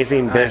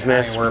amazing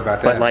business, I ain't worried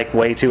about but that. like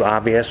way too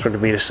obvious, would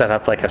be to set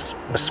up like a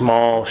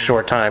small,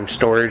 short-time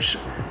storage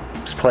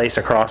place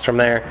across from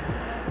there,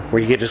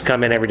 where you could just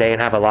come in every day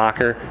and have a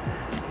locker.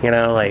 You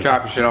know, like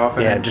drop your shit off.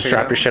 And yeah, just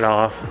drop your shit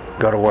off,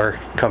 go to work,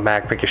 come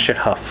back, pick your shit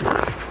up.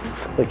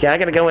 Like, yeah, I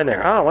gotta go in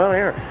there. Oh well,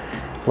 here,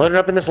 load it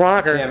up in this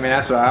locker. Yeah, I mean,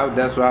 that's what I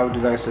would do.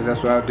 Like I said,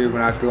 that's what I would do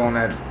when I go on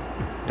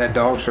that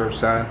dog shirt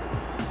side.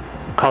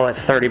 Call it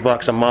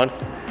 $30 a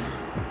month.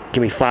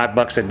 Give me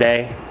 $5 a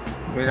day.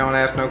 We don't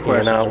ask no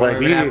questions. You know, like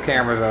we have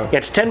cameras up. Yeah,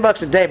 it's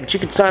 $10 a day, but you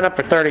could sign up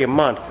for $30 a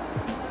month.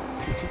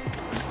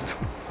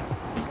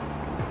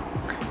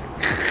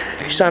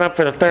 You sign up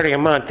for the $30 a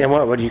month, and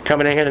what would you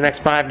coming in here the next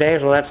 5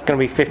 days? Well, that's going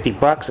to be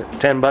 $50 at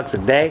 $10 a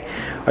day.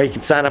 Or you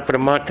can sign up for the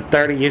month at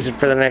 $30, use it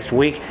for the next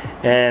week,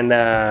 and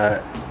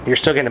you're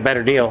still getting a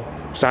better deal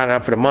signing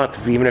up for the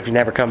month, even if you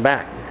never come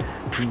back.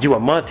 If you do a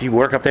month, you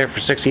work up there for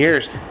 6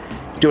 years.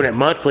 Doing it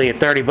monthly at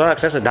 $30,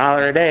 that's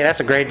 $1 a day. That's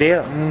a great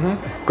deal.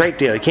 Great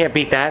deal. You can't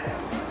beat that.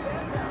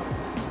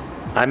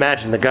 I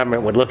imagine the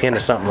government would look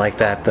into something like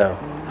that, though.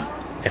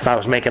 If I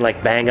was making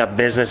like bang up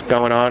business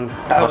going on,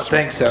 I would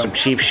think so. Some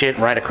cheap shit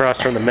right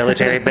across from the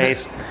military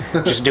base,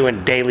 just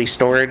doing daily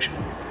storage.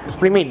 What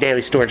do you mean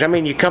daily storage? I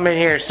mean, you come in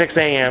here at 6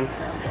 a.m.,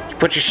 you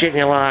put your shit in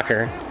your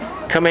locker,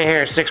 come in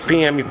here at 6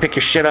 p.m., you pick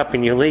your shit up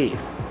and you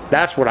leave.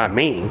 That's what I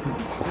mean.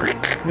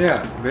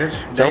 Yeah,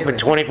 bitch. It's open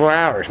 24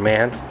 hours,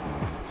 man.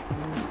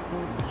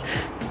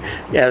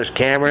 Yeah, there's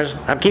cameras.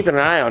 I'm keeping an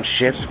eye on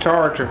shit. It's a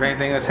charge if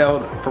anything is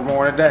held for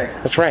more than a day.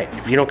 That's right.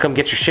 If you don't come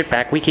get your shit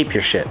back, we keep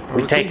your shit.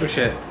 We take keep your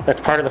shit.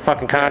 That's part of the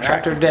fucking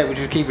contract. After a day, we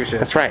just keep your shit.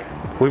 That's right.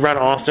 We run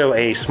also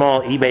a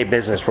small eBay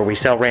business where we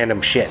sell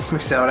random shit. We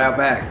sell it out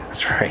back.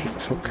 That's right.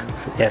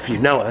 Yeah, if you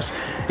know us.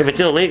 If it's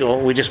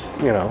illegal, we just,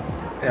 you know,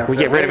 we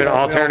get rid of it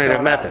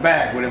alternative methods.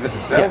 Back. What if it's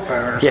a cell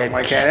phone or something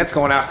like that? That's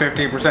going out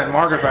 15%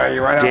 market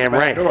value right out the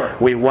back door.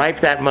 We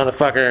wipe that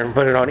motherfucker and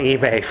put it on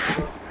eBay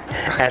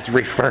as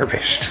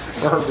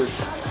refurbished.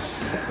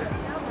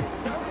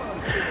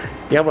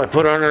 Yeah, but I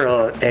put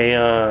under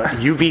a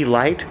UV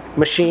light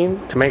machine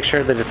to make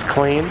sure that it's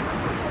clean,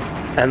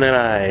 and then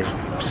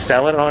I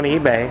sell it on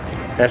eBay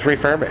as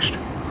refurbished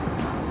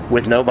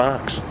with no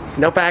box,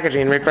 no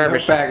packaging,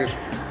 refurbished. No package.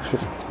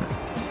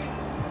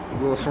 A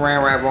little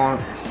saran wrap on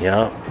it.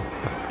 Yep.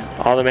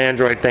 All them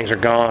Android things are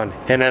gone,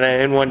 and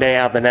then in one day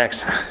out the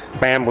next.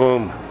 Bam,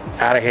 boom,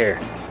 out of here.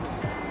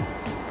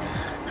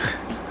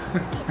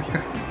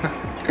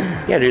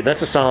 Yeah, dude,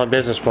 that's a solid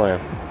business plan.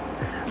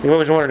 You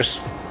always wanted to,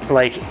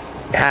 like,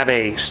 have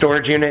a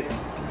storage unit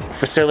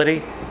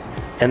facility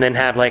and then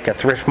have, like, a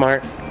thrift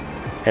mart.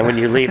 And when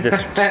you leave the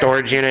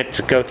storage unit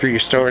to go through your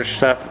storage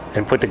stuff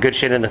and put the good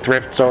shit in the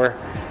thrift store.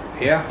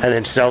 Yeah. And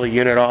then sell the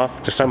unit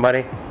off to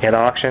somebody at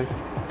auction.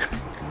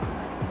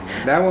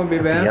 That wouldn't be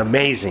bad. Be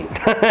amazing.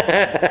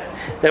 That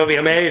would be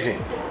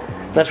amazing.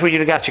 That's where you'd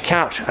have got your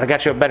couch. I'd have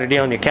got you a better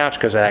deal on your couch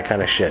because of that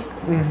kind of shit.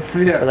 Yeah.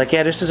 They're like,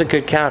 yeah, this is a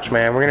good couch,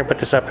 man. We're going to put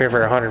this up here for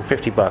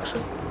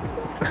 $150.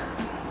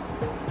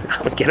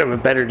 I would get them a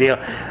better deal.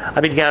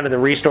 I'd be down to the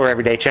Restore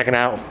every day checking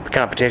out the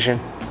competition.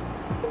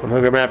 I'm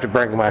going to have to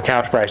bring my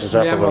couch prices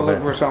up a little bit. Yeah, we'll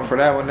look for something for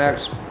that one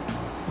next.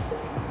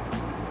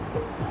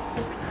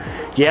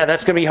 Yeah,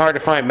 that's going to be hard to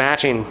find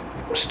matching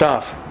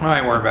stuff. I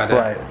ain't worried about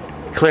that.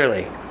 But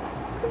clearly.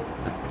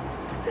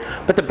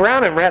 But the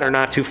brown and red are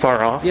not too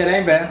far off. Yeah, they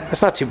ain't bad.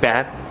 That's not too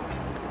bad.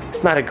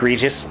 It's not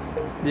egregious.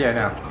 Yeah,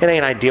 no. It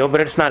ain't ideal, but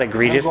it's not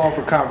egregious. I'm going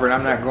for comfort.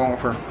 I'm not going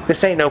for...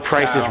 This ain't no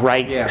Price is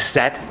Right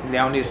set. They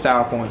don't need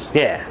style points.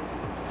 Yeah.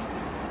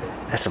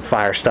 That's some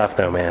fire stuff,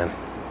 though, man.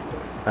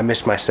 I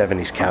miss my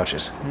 70s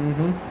couches.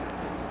 Mm-hmm.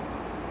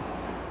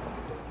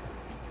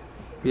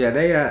 Yeah,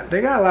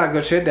 they got a lot of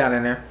good shit down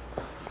in there.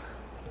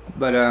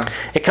 But,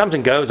 it comes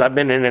and goes. I've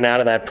been in and out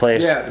of that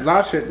place. Yeah, a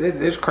lot of shit.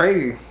 It's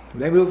crazy.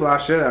 They move a lot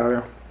of shit out of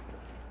there.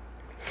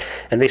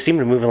 And they seem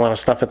to move a lot of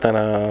stuff at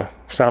that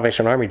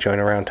Salvation Army joint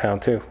around town,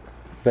 too.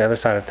 the other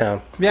side of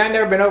town. Yeah, I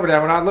never been over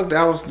there. When I looked,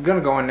 I was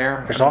gonna go in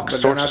there. There's all but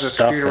sorts then I of just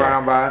stuff scooted there.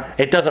 around by it.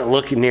 It doesn't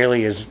look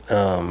nearly as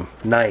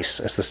nice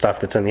as the stuff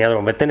that's in the other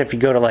one. But then if you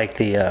go to like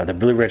the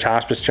Blue Ridge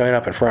Hospice joint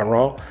up in Front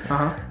Row,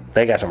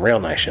 they got some real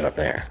nice shit up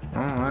there.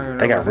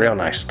 They got real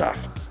nice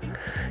stuff.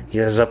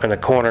 Yeah, it's up in the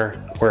corner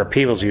where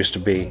Peebles used to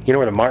be. You know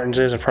where the Martins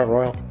is in Front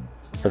Royal?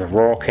 Or the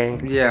Royal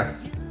King? Yeah.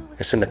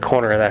 It's in the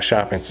corner of that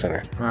shopping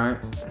center. Right.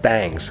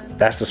 Bangs.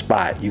 That's the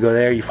spot. You go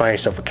there, you find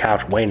yourself a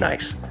couch way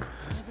nice.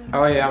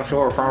 Oh yeah, I'm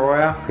sure Front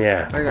Royal.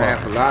 Yeah. They're gonna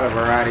have a lot of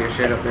variety of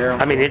shit up there.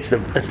 I mean, it's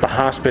the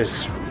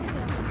hospice,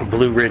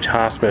 Blue Ridge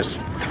Hospice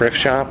thrift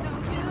shop.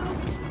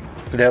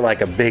 They're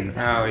like a big.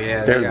 Oh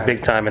yeah. They're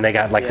big time, and they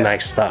got like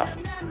nice stuff.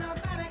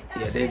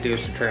 Yeah, they do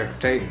some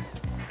transportation.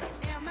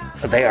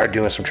 They are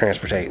doing some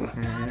transportating,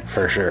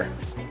 for sure.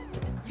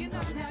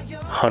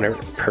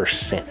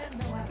 100%.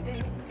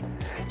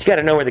 You got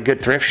to know where the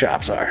good thrift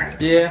shops are.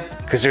 Yeah.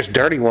 Because there's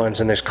dirty ones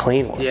and there's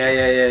clean ones.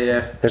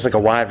 Yeah. There's like a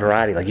wide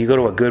variety. Like you go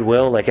to a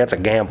Goodwill, like that's a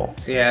gamble.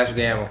 Yeah, that's a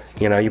gamble.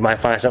 You know, you might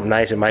find something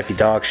nice. It might be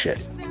dog shit.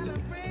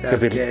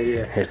 That's,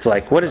 yeah. It's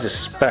like, what is this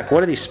speck?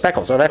 What are these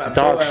speckles? Oh, that's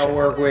dog boy I shit.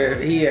 work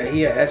with, he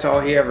that's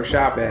all he ever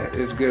shop at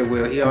is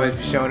Goodwill. He always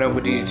be showing up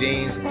with these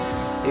jeans.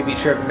 He be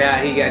tripping me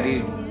out.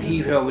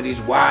 He go with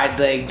these wide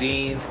leg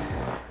jeans,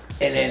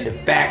 and then the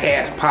back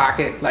ass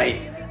pocket, like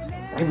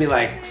it'd be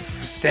like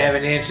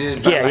 7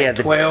 inches, by like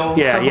 12.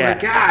 I'm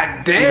like,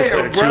 God damn,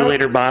 put a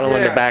 2-liter bottle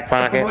in the back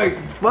pocket. I'm like,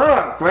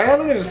 fuck, man,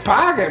 look at his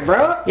pocket,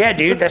 bro. Yeah,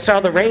 dude, that's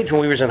all the rage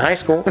when we was in high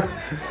school.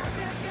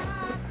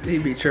 He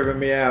be tripping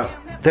me out.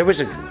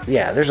 There's a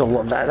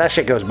that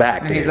shit goes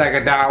back, dude. He's like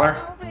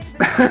 $1.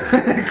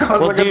 It costs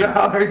Well, like dude,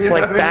 $1. You know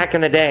like what I mean? back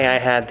in the day, I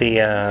had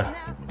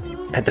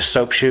the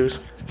soap shoes.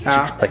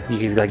 Like you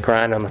could like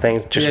grind on the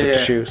things just with the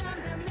shoes.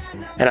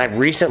 And I've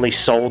recently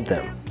sold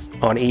them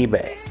on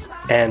eBay.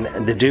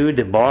 And the dude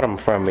that bought them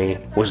from me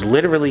was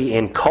literally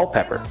in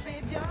Culpeper.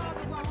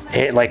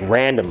 It, like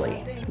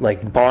randomly,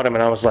 like bought them,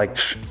 and I was like,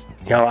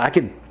 I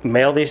could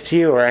mail these to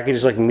you, or I could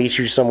just like meet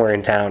you somewhere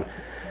in town.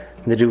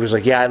 And the dude was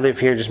like, yeah, I live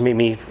here, just meet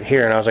me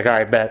here. And I was like, all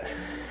right, bet.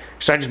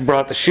 So I just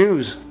brought the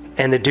shoes,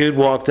 and the dude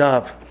walked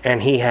up,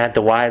 and he had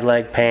the wide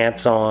leg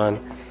pants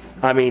on.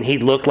 I mean, he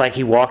looked like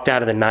he walked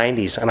out of the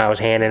 90s, and I was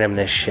handing him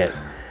this shit.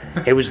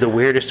 It was the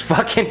weirdest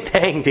fucking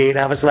thing, dude.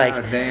 I was like,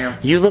 damn.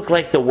 You look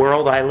like the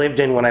world I lived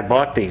in when I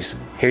bought these.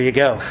 Here you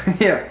go.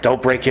 Yeah.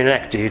 Don't break your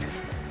neck, dude.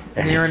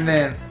 Here and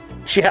then.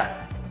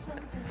 Yeah.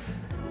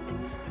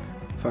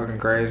 Fucking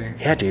crazy.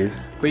 Yeah, dude.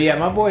 But yeah,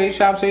 my boy, he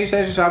shops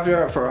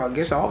there for, I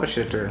guess, all the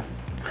shit there.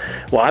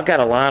 Well, I got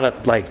a lot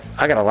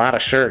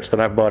of shirts that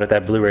I bought at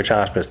that Blue Ridge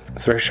Hospice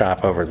thrift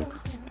shop over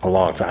a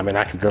long time. I mean,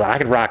 I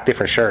could rock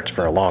different shirts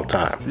for a long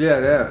time.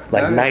 Yeah.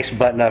 Like nice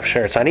button-up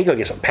shirts. I need to go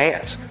get some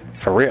pants,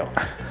 for real.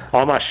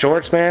 All my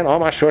shorts, man,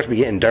 be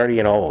getting dirty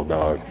and old,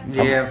 dog.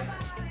 Yeah.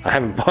 I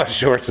haven't bought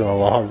shorts in a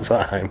long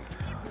time.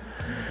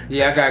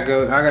 Yeah, I'm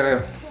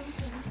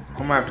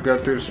gonna have to go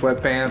through the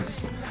sweatpants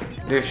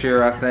this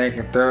year, I think,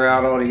 and throw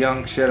out all the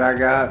young shit I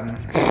got and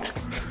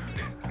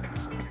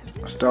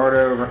start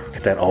over.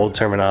 Get that old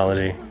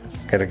terminology.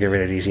 Gotta get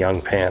rid of these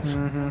young pants.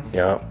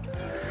 Yep.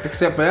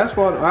 But that's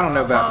what, I don't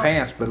know about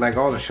pants, but like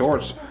all the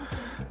shorts,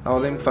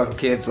 all them fucking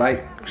kids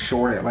like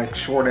short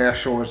ass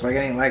shorts. Like it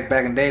ain't like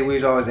back in the day we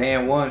was always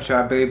AN1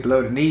 shot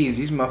below the knees.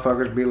 These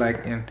motherfuckers be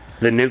like in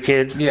the new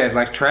kids. Yeah,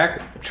 like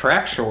track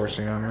shorts.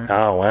 You know what I mean?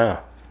 Oh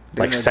wow.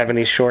 Like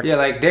 70s shorts. Yeah,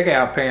 like dick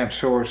out pants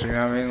shorts. You know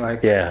what I mean?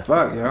 Like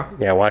fuck, yo.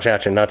 Yeah, watch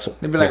out your nuts.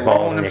 They be like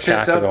rolling them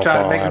shits up,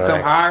 trying to make them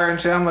come higher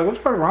and shit. I'm like, what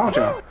the fuck is wrong with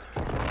y'all?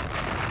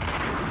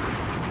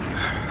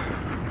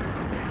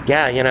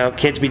 Yeah,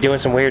 kids be doing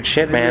some weird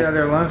shit, man. Yeah,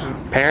 they're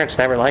lunching. Parents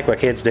never like what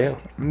kids do.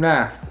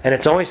 Nah. And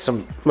it's always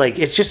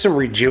it's just some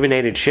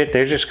rejuvenated shit.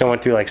 They're just going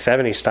through like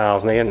 70s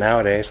styles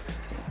nowadays.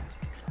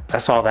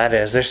 That's all that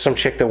is. There's some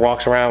chick that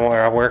walks around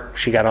where I work.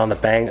 She got on the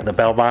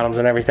bell bottoms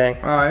and everything.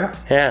 Oh, yeah?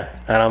 Yeah.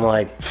 And I'm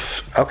like,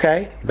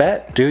 okay,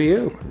 bet. Do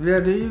you? Yeah,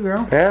 do you,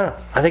 girl? Yeah.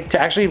 I think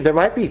actually there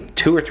might be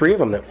 2 or 3 of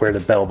them that wear the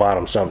bell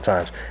bottoms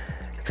sometimes.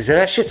 Because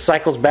that shit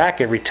cycles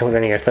back every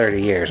 20 or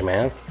 30 years,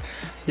 man.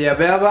 Yeah,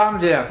 bell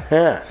bottoms, yeah.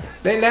 Yeah.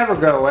 They never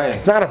go away.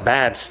 It's not a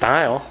bad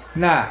style.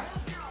 Nah.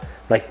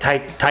 Like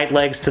tight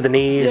legs to the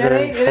knees and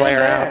then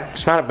flare out.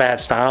 It's not a bad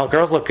style.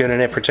 Girls look good in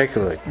it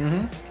particularly.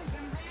 Mm-hmm.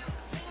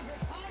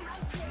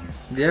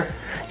 Yeah.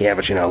 Yeah,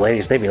 but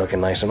ladies, they be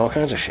looking nice in all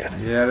kinds of shit.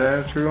 Yeah,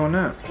 that's true on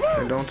that.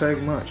 It don't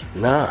take much.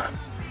 Nah.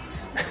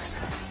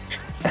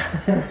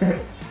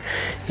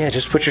 Yeah,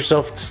 just put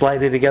yourself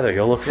slightly together.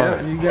 You'll look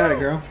fine. Yeah, you got it,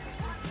 girl.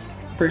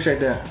 Appreciate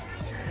that.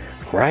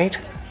 Right?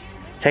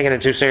 Taking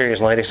it too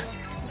serious, ladies.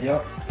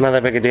 Yep. Not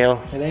that big a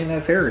deal. It ain't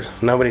that serious.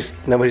 Nobody's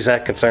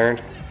that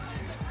concerned.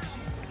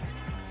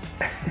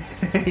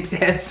 Ain't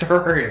that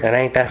serious. It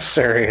ain't that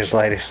serious,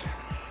 ladies.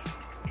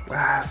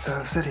 Wow,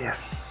 so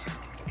serious.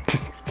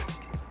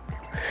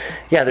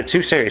 Yeah, they're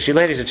too serious. You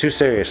ladies are too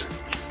serious.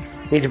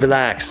 Need to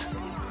relax.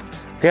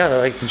 Yeah, they're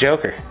like the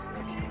Joker.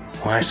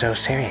 Why so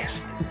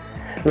serious?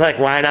 Like,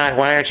 why not?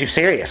 Why aren't you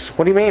serious?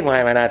 What do you mean, why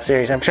am I not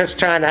serious? I'm just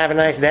trying to have a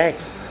nice day.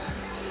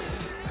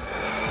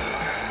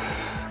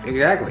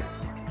 Exactly.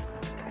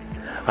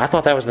 I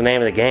thought that was the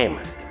name of the game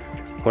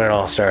when it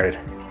all started.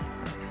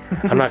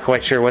 I'm not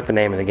quite sure what the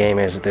name of the game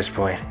is at this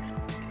point.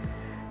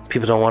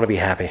 People don't want to be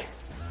happy.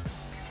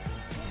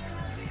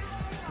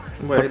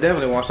 Well, they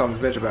definitely want something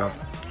to bitch about.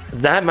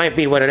 That might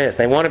be what it is.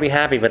 They want to be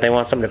happy, but they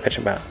want something to bitch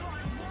about.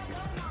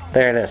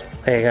 There it is.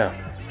 There you go.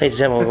 Ladies and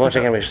gentlemen, once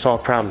again, we've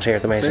solved problems here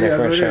at the Mason See, and that's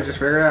what First it Show. is. Just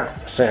figure it out.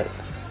 That's it.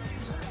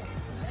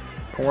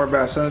 Don't worry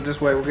about it. Send it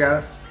this way. We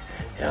got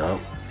it.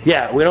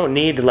 Yeah, we don't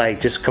need to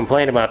like just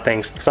complain about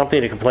things.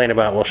 Something to complain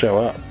about will show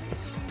up.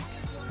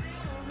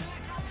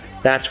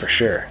 That's for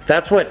sure.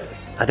 That's what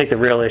I think the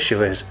real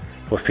issue is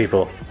with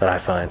people that I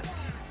find.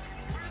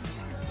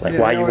 Like Yeah,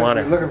 why they you always want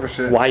be looking for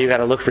shit. why you got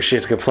to look for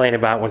shit to complain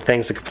about when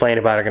things to complain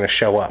about are going to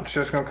show up.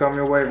 Shit's gonna come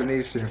your way if it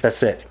needs to.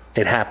 That's it.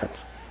 It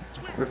happens.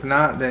 If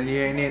not, then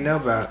you ain't need to know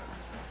about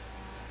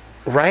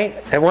it.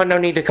 Right? There wasn't no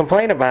need to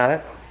complain about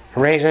it,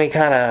 raise any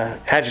kind of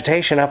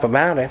agitation up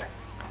about it.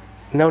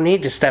 No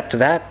need to step to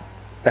that.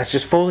 That's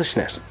just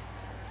foolishness.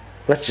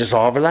 Let's just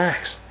all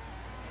relax.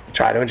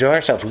 Try to enjoy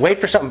ourselves. Wait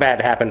for something bad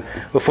to happen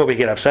before we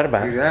get upset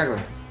about it.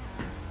 Exactly.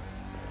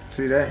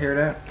 See that? Hear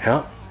that?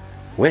 Yeah.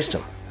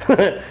 Wisdom.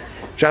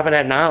 Dropping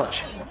that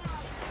knowledge.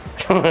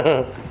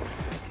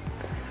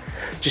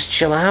 Just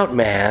chill out,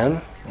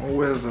 man. Old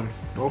wisdom.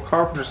 Old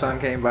Carpenter son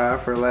came by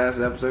for the last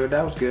episode.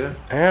 That was good.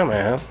 Yeah,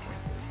 man.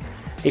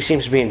 He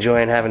seems to be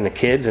enjoying having the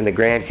kids and the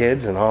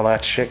grandkids and all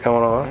that shit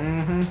going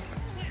on.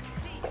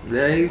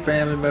 Yeah, he's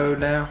family mode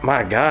now.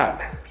 My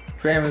God.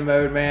 Family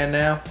mode man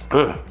now.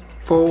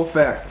 Full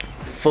effect.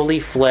 Fully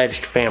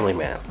fledged family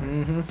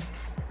man.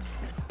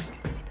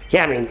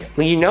 Yeah, I mean,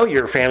 you know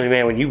you're a family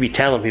man when you be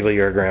telling people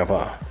you're a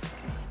grandpa.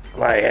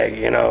 Like,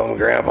 hey, you know, I'm a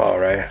grandpa,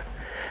 right?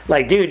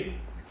 Like, dude,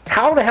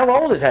 how the hell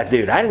old is that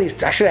dude? I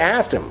should have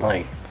asked him.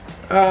 Like,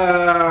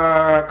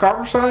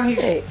 Carpenter son, he's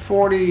Hey.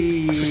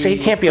 40. so he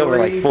can't be over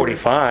like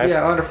 45.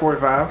 Yeah, under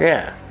 45.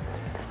 Yeah.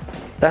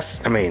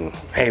 That's, I mean,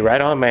 hey,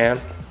 right on, man.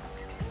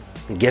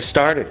 Get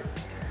started.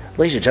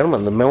 Ladies and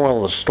gentlemen, the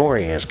moral of the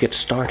story is get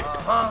started.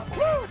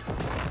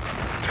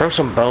 Throw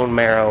some bone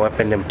marrow up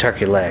in them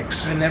turkey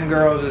legs. And them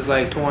girls is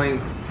like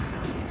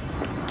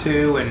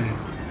 22 and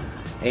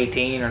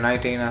 18 or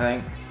 19, I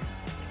think.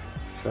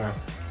 So.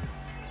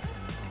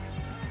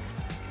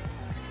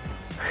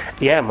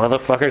 Yeah,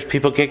 motherfuckers,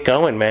 people get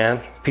going,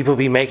 man. People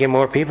be making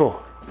more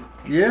people.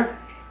 Yeah.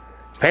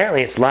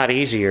 Apparently, it's a lot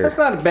easier. That's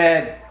not a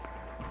bad.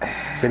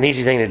 It's an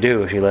easy thing to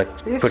do if you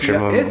put your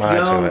mind It's to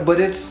young, it. but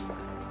it's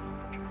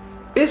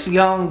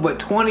young, but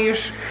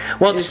 20ish.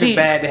 Well, It's see,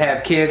 bad to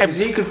have kids because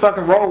you could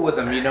fucking roll with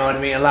them. You know what I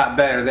mean? A lot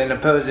better than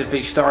opposed if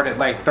he started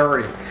like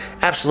 30.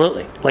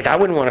 absolutely. Like, I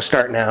wouldn't want to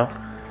start now.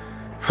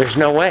 There's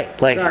no way.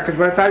 Like, Yeah, because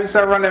by the time you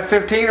start running that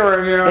 15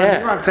 or you know, Yeah.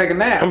 you're gonna take a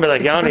nap. I'm gonna be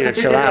like, y'all need to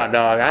chill out,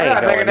 dog. I ain't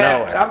gotta take a going nap.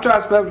 nowhere. I'm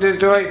trying to smoke this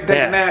joint, take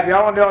Yeah. a nap.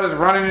 Y'all want to do all this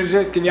running and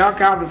shit? Can y'all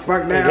calm the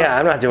fuck down? Yeah,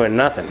 I'm not doing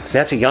nothing. See,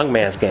 that's a young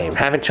man's game.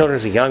 Having children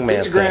is a young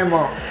man's your game.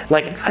 grandma.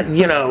 Like,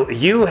 you know,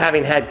 you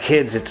having had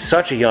kids at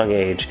such a young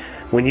age,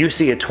 when you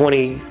see a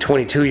 20,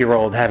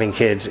 22-year-old having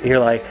kids, you're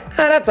like,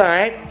 that's all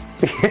right.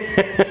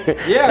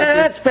 Yeah,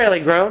 that's fairly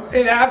grown.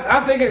 And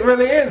I think it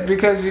really is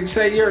because you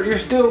say you're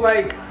still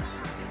like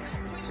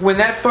when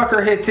that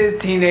fucker hits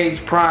his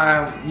teenage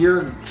prime,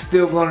 you're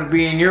still going to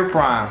be in your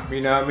prime.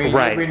 You know what I mean?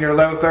 Right. You'll be in your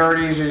low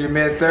 30s or your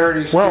mid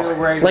 30s, Well, still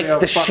ready like to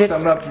the fuck shit-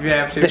 something up if you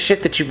have to. The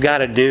shit that you've got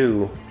to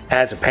do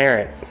as a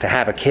parent to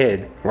have a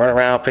kid, run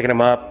around picking them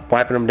up,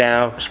 wiping them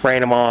down,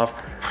 spraying them off,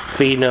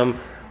 feeding them,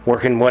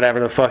 working whatever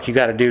the fuck you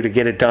got to do to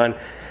get it done.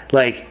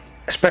 Like,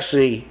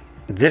 especially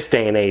this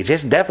day and age,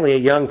 it's definitely a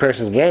young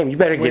person's game. You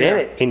better get in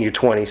it in your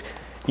 20s.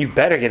 You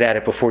better get at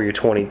it before you're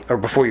 20 or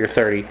before you're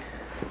 30.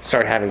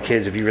 Start having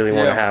kids if you really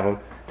want to Yeah. have them.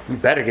 You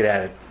better get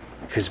at it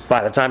because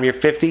by the time you're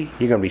 50,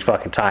 you're gonna be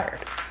fucking tired.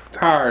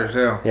 Tired as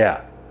hell. Yeah.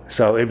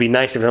 So it'd be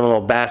nice if them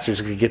little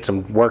bastards could get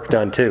some work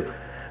done too.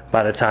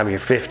 By the time you're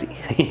 50,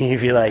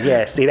 you'd be like,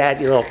 yeah, see that,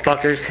 you little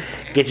fuckers?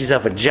 Get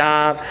yourself a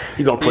job.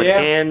 You're gonna put Yeah.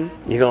 in.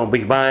 You're gonna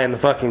be buying the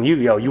fucking you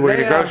work at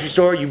the Yeah. grocery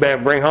store. You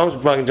better bring home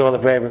some fucking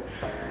toilet paper.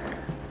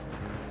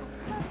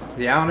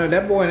 Yeah, I don't know.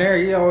 That boy in there,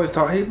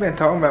 he been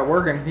talking about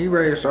working. He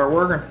ready to start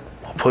working.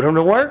 Put him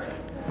to work.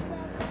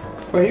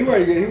 Well, he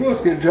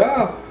wants to get a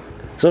job.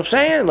 That's what I'm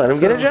saying. Let him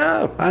get a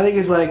job. I think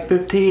it's like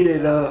 15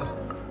 and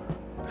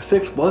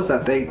 6 months,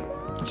 I think.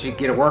 You should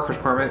get a worker's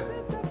permit.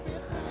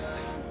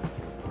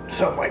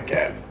 Something like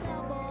that.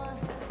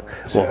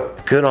 Well,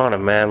 good on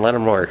him, man. Let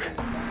him work.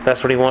 If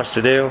that's what he wants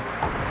to do.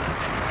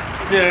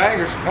 Yeah,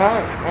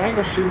 I ain't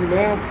gonna shoot him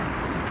down.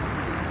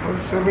 There's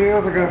somebody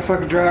else I gotta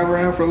fucking drive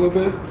around for a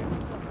little bit.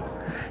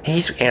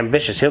 He's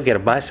ambitious. He'll get a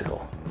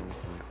bicycle.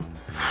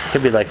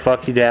 He'll be like,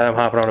 fuck you, Dad. I'm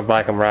hopping on a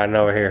bike. I'm riding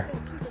over here.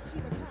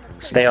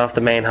 Stay off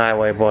the main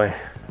highway, boy.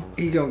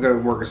 He gonna go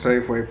work a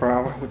Safeway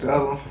probably with the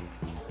other one.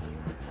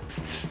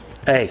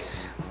 Hey,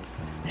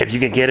 if you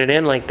can get it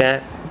in like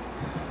that,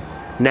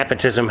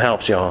 nepotism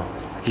helps, y'all.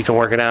 If you can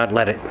work it out,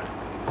 let it.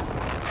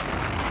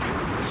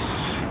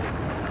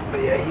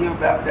 But yeah, you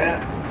about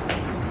that.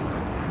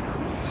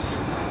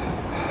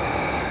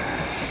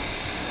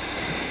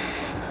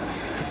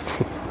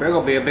 There's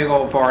gonna be a big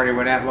old party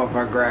when that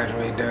motherfucker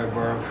graduates, though,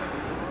 bro.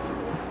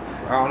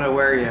 I don't know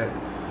where yet.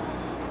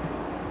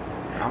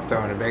 I'm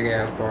throwing a big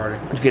ass party.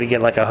 You gonna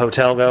get like a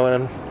hotel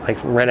going, like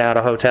rent out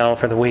a hotel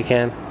for the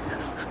weekend.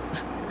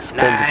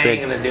 Nah, I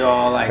ain't gonna do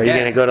all like that. Are you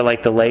gonna go to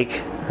like the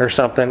lake or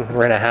something?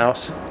 Rent a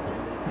house?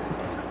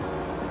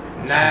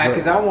 Nah,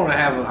 because I want to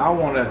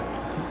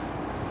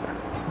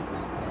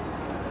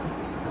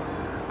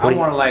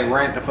like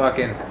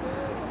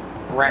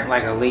rent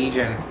like a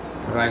Legion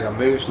or like a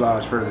Moose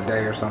Lodge for the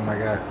day or something like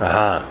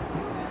that.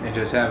 And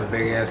just have a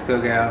big ass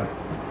cookout.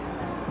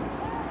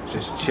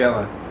 Just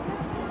chilling.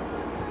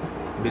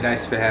 It'd be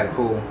nice if it had a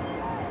pool.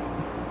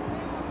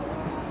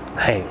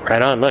 Hey,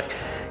 right on. Look,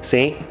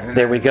 see, And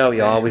there we go,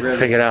 y'all. We really-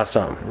 figured out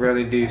something.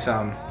 Really do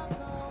something.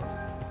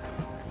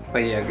 But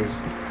yeah, cause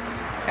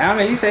I don't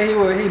know. He said he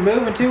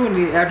moving too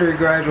after he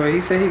graduated.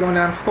 He said he going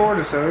down to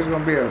Florida, so it's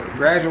gonna be a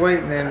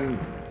graduate and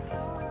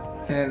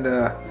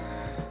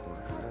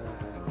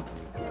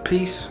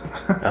peace.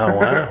 Oh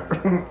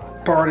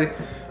wow. Party.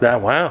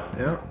 Wow.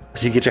 Yeah.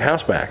 So you get your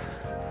house back.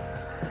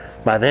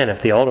 By then,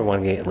 if the older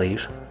one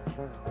leaves.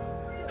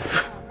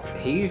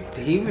 He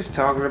was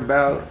talking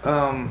about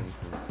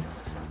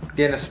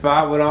getting a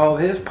spot with all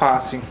of his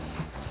posse.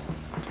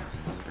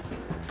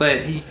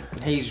 But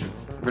he's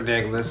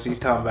ridiculous. He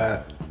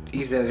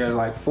said there's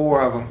like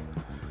 4 of them,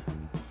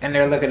 and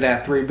they're looking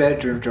at a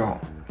 3-bedroom joint.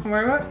 I'm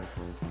like, what?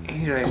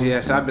 He's like, yeah.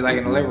 So I'd be like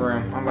in the living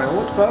room. I'm like,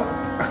 what the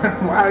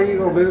fuck? Why are you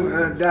gonna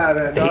move?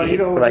 You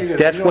don't Like, need to-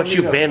 that's you what don't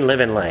you've need been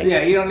living like.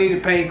 Yeah, you don't need to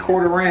pay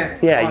quarter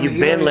rent. Yeah, you've you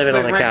been don't need to living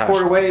on split the rent couch.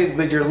 quarter ways,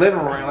 but your living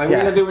room. Like, what you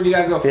gonna do when you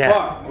gotta go Yeah.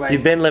 fuck? Like,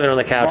 You've been living on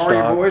the couch, borrow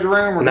your dog. boy's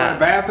room or Nah. go to the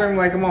bathroom.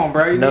 Like, come on,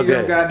 bro. You No need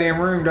your good. goddamn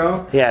room,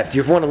 dog. Yeah, if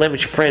you want to live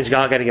with your friends,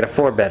 y'all got to get a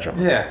 4-bedroom.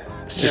 Yeah.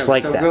 It's just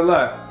like so that. good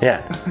luck.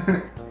 Yeah.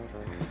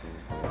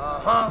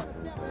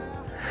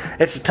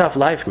 It's a tough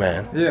life,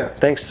 man. Yeah.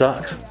 Things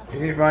sucks. You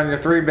need to find your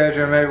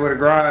 3-bedroom maybe with a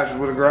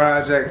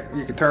garage that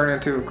you can turn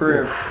into a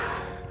crib.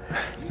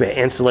 You better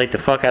insulate the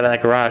fuck out of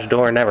that garage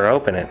door and never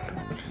open it.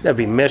 That'd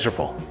be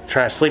miserable.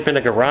 Try to sleep in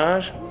the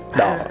garage?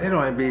 No. It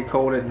only be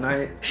cold at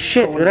night.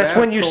 Shit, Cold that's down,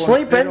 when you're cold-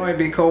 sleeping. It only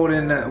be cold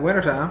in the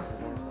wintertime.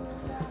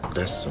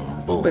 That's some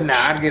But bullshit. nah,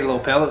 I'd get a little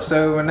pellet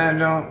stove in that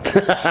junk.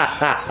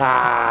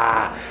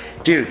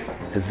 Dude,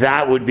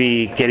 that would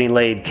be getting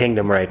laid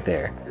kingdom right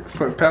there.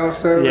 Put a pellet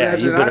stove Yeah, in that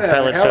you junk. put a I'd have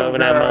pellet hell stove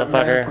in that of a drive,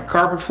 man. motherfucker. Put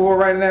carpet floor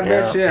right in that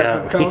bitch. Yeah,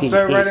 put a pellet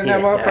stove right in that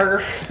Yeah.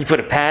 motherfucker. You put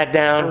a pad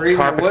down, Or even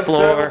a carpet wood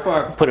floor, stove,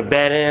 fuck. put a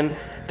bed in,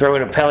 throw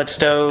in a pellet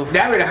stove.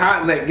 That'd be the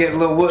hot lick. Get a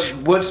little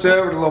wood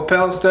stove or a little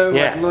pellet stove.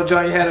 Yeah. Like the little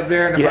joint you had up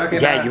there in the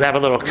fucking. Yeah, you have a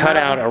little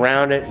cutout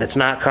around it that's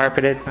not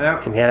carpeted.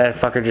 Yep. And yeah, that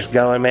fucker just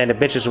going, man. The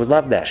bitches would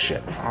love that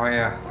shit. Oh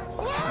yeah.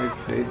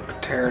 They'd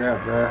tear it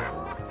up, bro.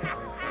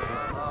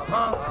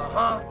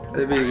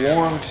 It'd be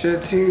warm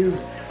shit too.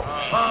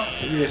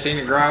 You just in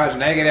your garage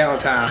naked all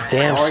the time.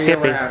 Damn, all year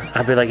Skippy. round.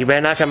 I'd be like, you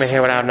better not come in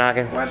here without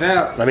knocking. Watch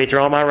out. Let me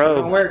throw on my Don't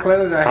robe. wear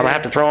clothes out I'm here. gonna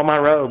have to throw on my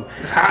robe.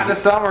 It's hot in the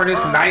summer and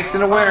it's nice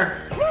in the winter.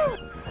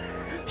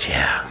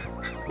 Yeah.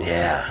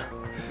 Yeah.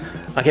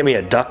 I'll get me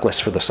a ductless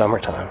for the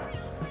summertime.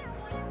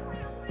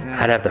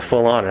 I'd have the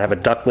full on. I'd have a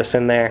ductless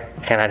in there,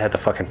 and I'd have the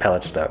fucking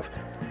pellet stove.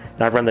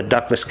 And I'd run the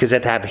ductless because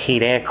it'd have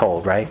heat and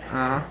cold, right?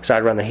 So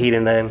I'd run the heat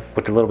in then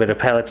with a little bit of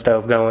pellet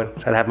stove going.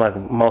 So I'd have my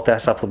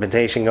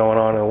multi-supplementation going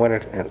on in the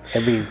winter.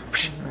 It'd be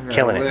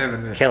killing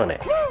living it. it. Killing it.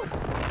 No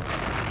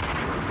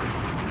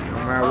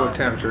matter what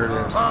temperature it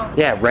is.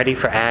 Yeah, ready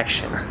for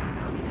action.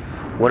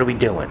 What are we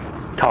doing?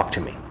 Talk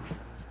to me.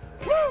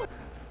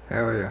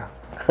 Hell yeah.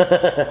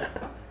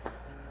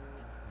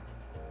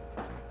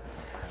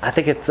 I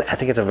think it's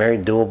a very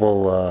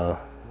doable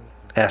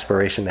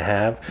aspiration to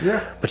have.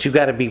 Yeah. But you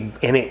got to be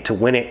in it to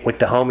win it with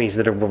the homies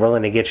that are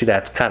willing to get you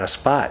that kind of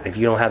spot. If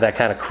you don't have that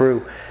kind of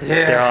crew,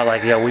 Yeah. they're all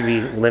like, yo, we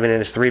be living in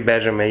this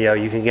 3-bedroom, and yo,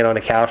 you can get on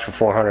the couch for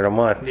 $400 a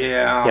month.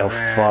 Yeah. Yo, Oh,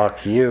 man.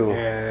 fuck you.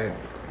 Yeah.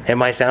 It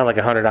might sound like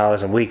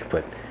 $100 a week,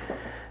 but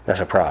that's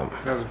a problem.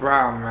 That's a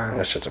problem, man.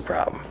 That's just a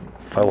problem.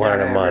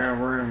 $400 a month.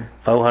 Room.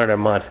 $400 a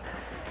month.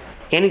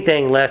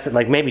 Anything less than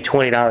like maybe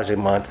 $20 a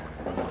month.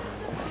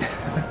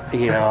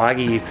 You know, I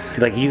give you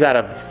like you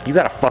gotta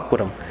fuck with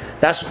them.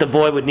 That's what the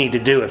boy would need to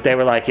do if they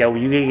were like, yo,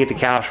 you can get the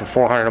couch for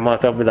 $400 a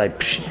month. They'll be like,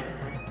 psh,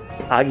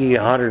 I'll give you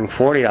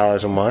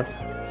 $140 a month.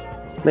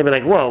 They'd be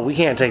like, whoa, we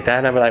can't take that.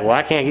 And I'd be like, well,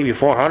 I can't give you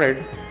 $400.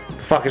 The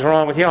fuck is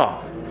wrong with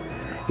y'all?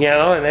 You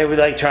know, and they would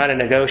like try to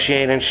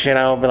negotiate and shit.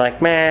 I would be like,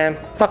 man,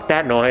 fuck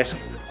that noise.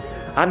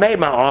 I made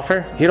my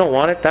offer. You don't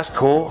want it? That's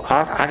cool.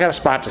 I got a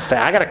spot to stay.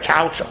 I got a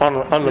couch in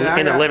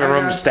the living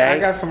room to stay. I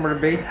got somewhere to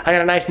be. I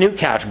got a nice new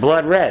couch,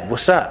 blood red.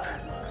 What's up?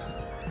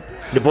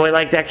 The boy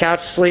like that couch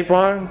to sleep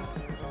on?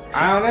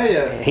 I don't know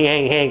yet. He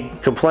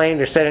ain't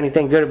complained or said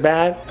anything good or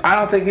bad? I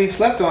don't think he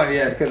slept on it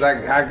yet because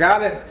I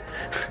got it.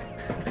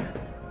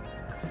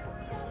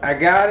 I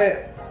got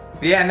it.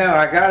 Yeah, no,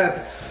 I got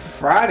it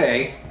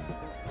Friday.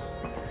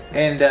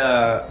 And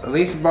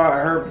Lisa brought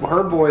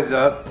her boys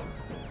up.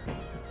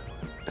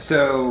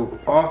 So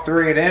all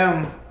 3 of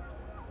them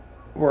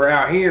were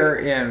out here,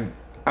 and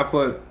I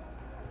put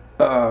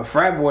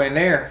frat boy in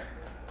there.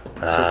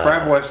 So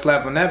frat boy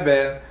slept on that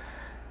bed.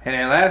 And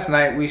then last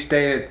night we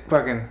stayed at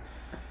fucking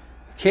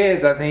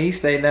kids. I think he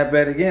stayed in that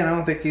bed again. I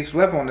don't think he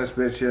slept on this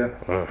bitch yet.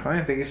 I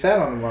didn't think he sat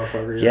on the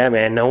motherfucker yet. Yeah,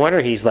 man. No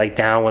wonder he's like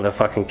down with a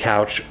fucking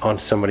couch on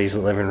somebody's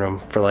living room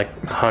for like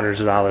hundreds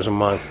of dollars a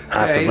month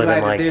after he's living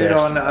like like the dude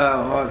this.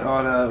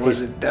 on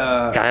was it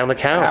Guy on the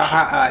couch.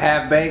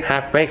 half baked?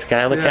 Half baked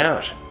guy on the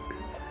couch.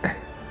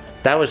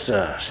 That was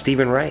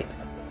Stephen Wright.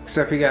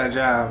 Except he got a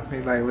job. He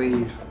like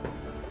leaves.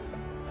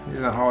 He's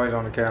not always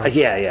on the couch.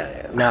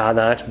 Yeah.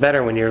 No, it's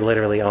better when you're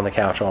literally on the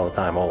couch all the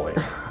time, always.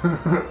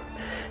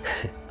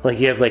 Like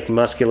you have like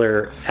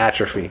muscular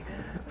atrophy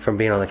from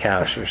being on the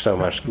couch. You're so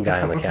much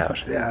guy on the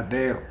couch. Yeah,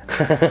 damn.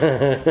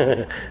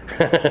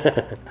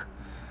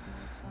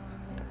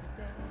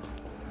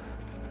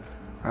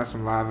 That's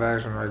some live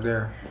action right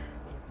there.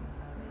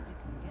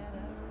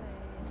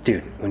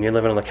 Dude, when you're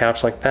living on the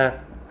couch like that,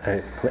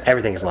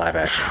 everything is live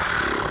action.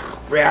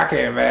 Yeah, I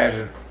can't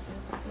imagine.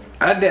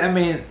 I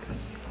mean,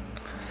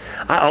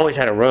 I always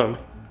had a room.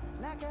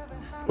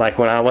 Like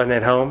when I wasn't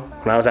at home,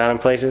 when I was out in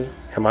places,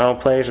 at my own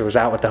place, or was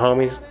out with the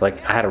homies,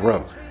 like I had a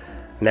room.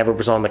 Never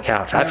was on the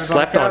couch. I've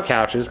slept on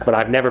couches, but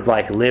I've never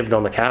like lived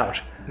on the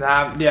couch.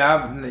 I've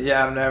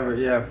never.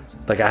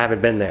 Like I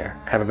haven't been there.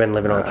 Haven't been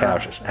living on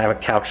couches. I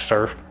haven't couch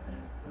surfed.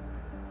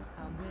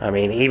 I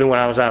mean, even when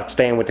I was out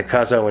staying with the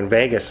Cuzzo in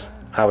Vegas,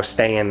 I was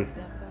staying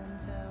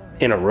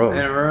in a room.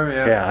 In a room,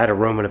 yeah. Yeah, I had a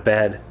room and a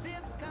bed.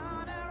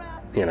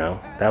 You know,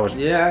 that was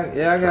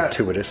I got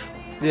fortuitous.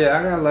 Yeah,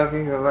 I got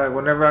lucky. 'Cause like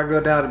whenever I go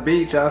down to the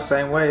beach, I was the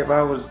same way. If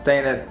I was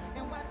staying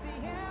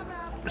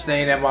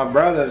at my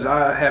brother's,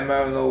 I had my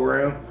own little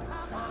room.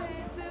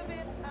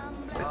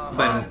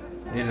 But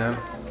you know.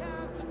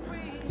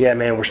 Yeah,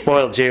 man, we're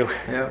spoiled, Jew.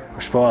 Yeah,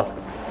 We're spoiled.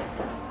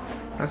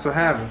 that's what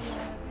happens.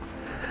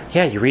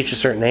 Yeah, you reach a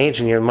certain age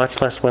and you're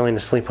much less willing to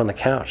sleep on the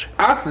couch.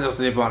 I still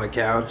sleep on the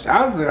couch.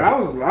 I'm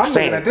looking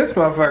saying. at this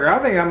motherfucker. I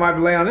think I might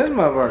be laying on this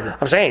motherfucker.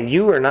 I'm saying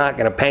you are not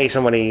going to pay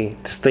somebody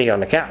to stay on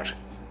the couch.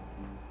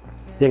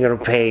 You're going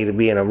to pay to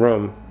be in a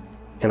room,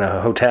 in a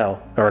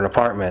hotel, or an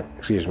apartment,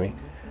 excuse me,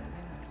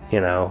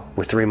 you know,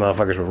 with 3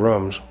 motherfuckers with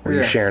rooms where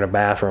you're sharing a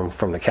bathroom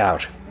from the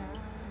couch.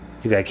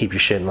 You got to keep your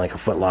shit in like a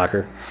Foot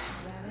Locker.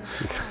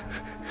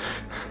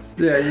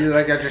 Yeah, you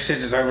like got your shit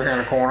just over here in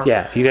the corner.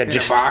 Yeah, you got in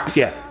just a box.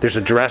 yeah. There's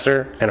a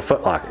dresser and a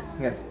Foot Locker.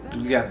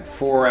 You got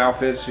 4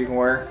 outfits you can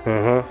wear.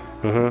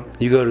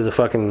 You go to the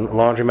fucking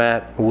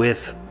laundromat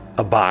with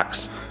a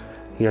box.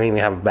 You don't even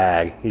have a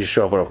bag. You just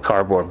show up with a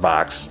cardboard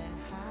box.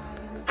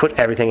 Put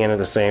everything in at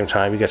the same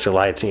time. You got your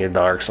lights and your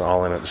darks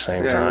all in at the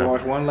same Yeah, time. you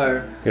wash one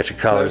load. You got your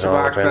colors all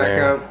Load up the in box back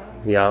there. up.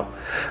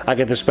 Yep. I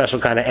get this special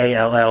kind of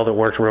ALL that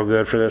works real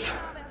good for this.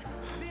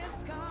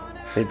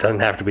 It doesn't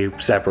have to be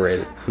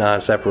separated.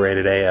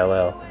 Non-separated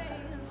ALL.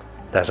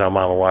 That's how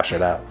Mama washed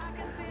it out.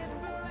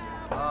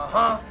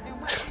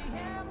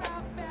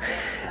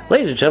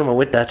 Ladies and gentlemen,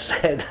 with that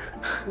said,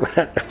 we're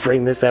going to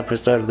bring this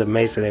episode of the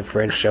Mason and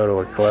Friends show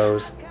to a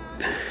close.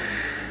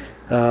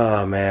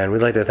 Oh, man.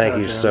 We'd like to thank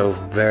you so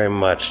very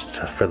much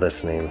for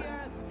listening.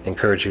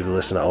 Encourage you to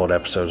listen to old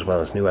episodes as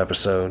well as new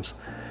episodes.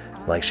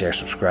 Like, share,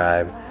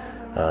 subscribe.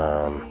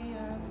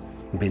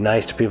 Be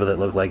nice to people that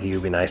look like you.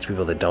 Be nice to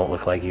people that don't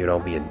look like you.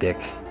 Don't be a dick.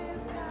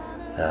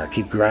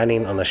 Keep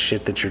grinding on the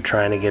shit that you're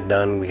trying to get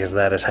done, because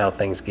that is how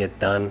things get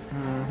done.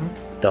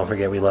 Don't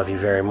forget, we love you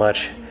very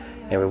much,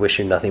 and we wish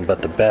you nothing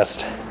but the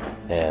best,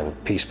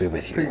 and peace be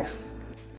with you. Peace.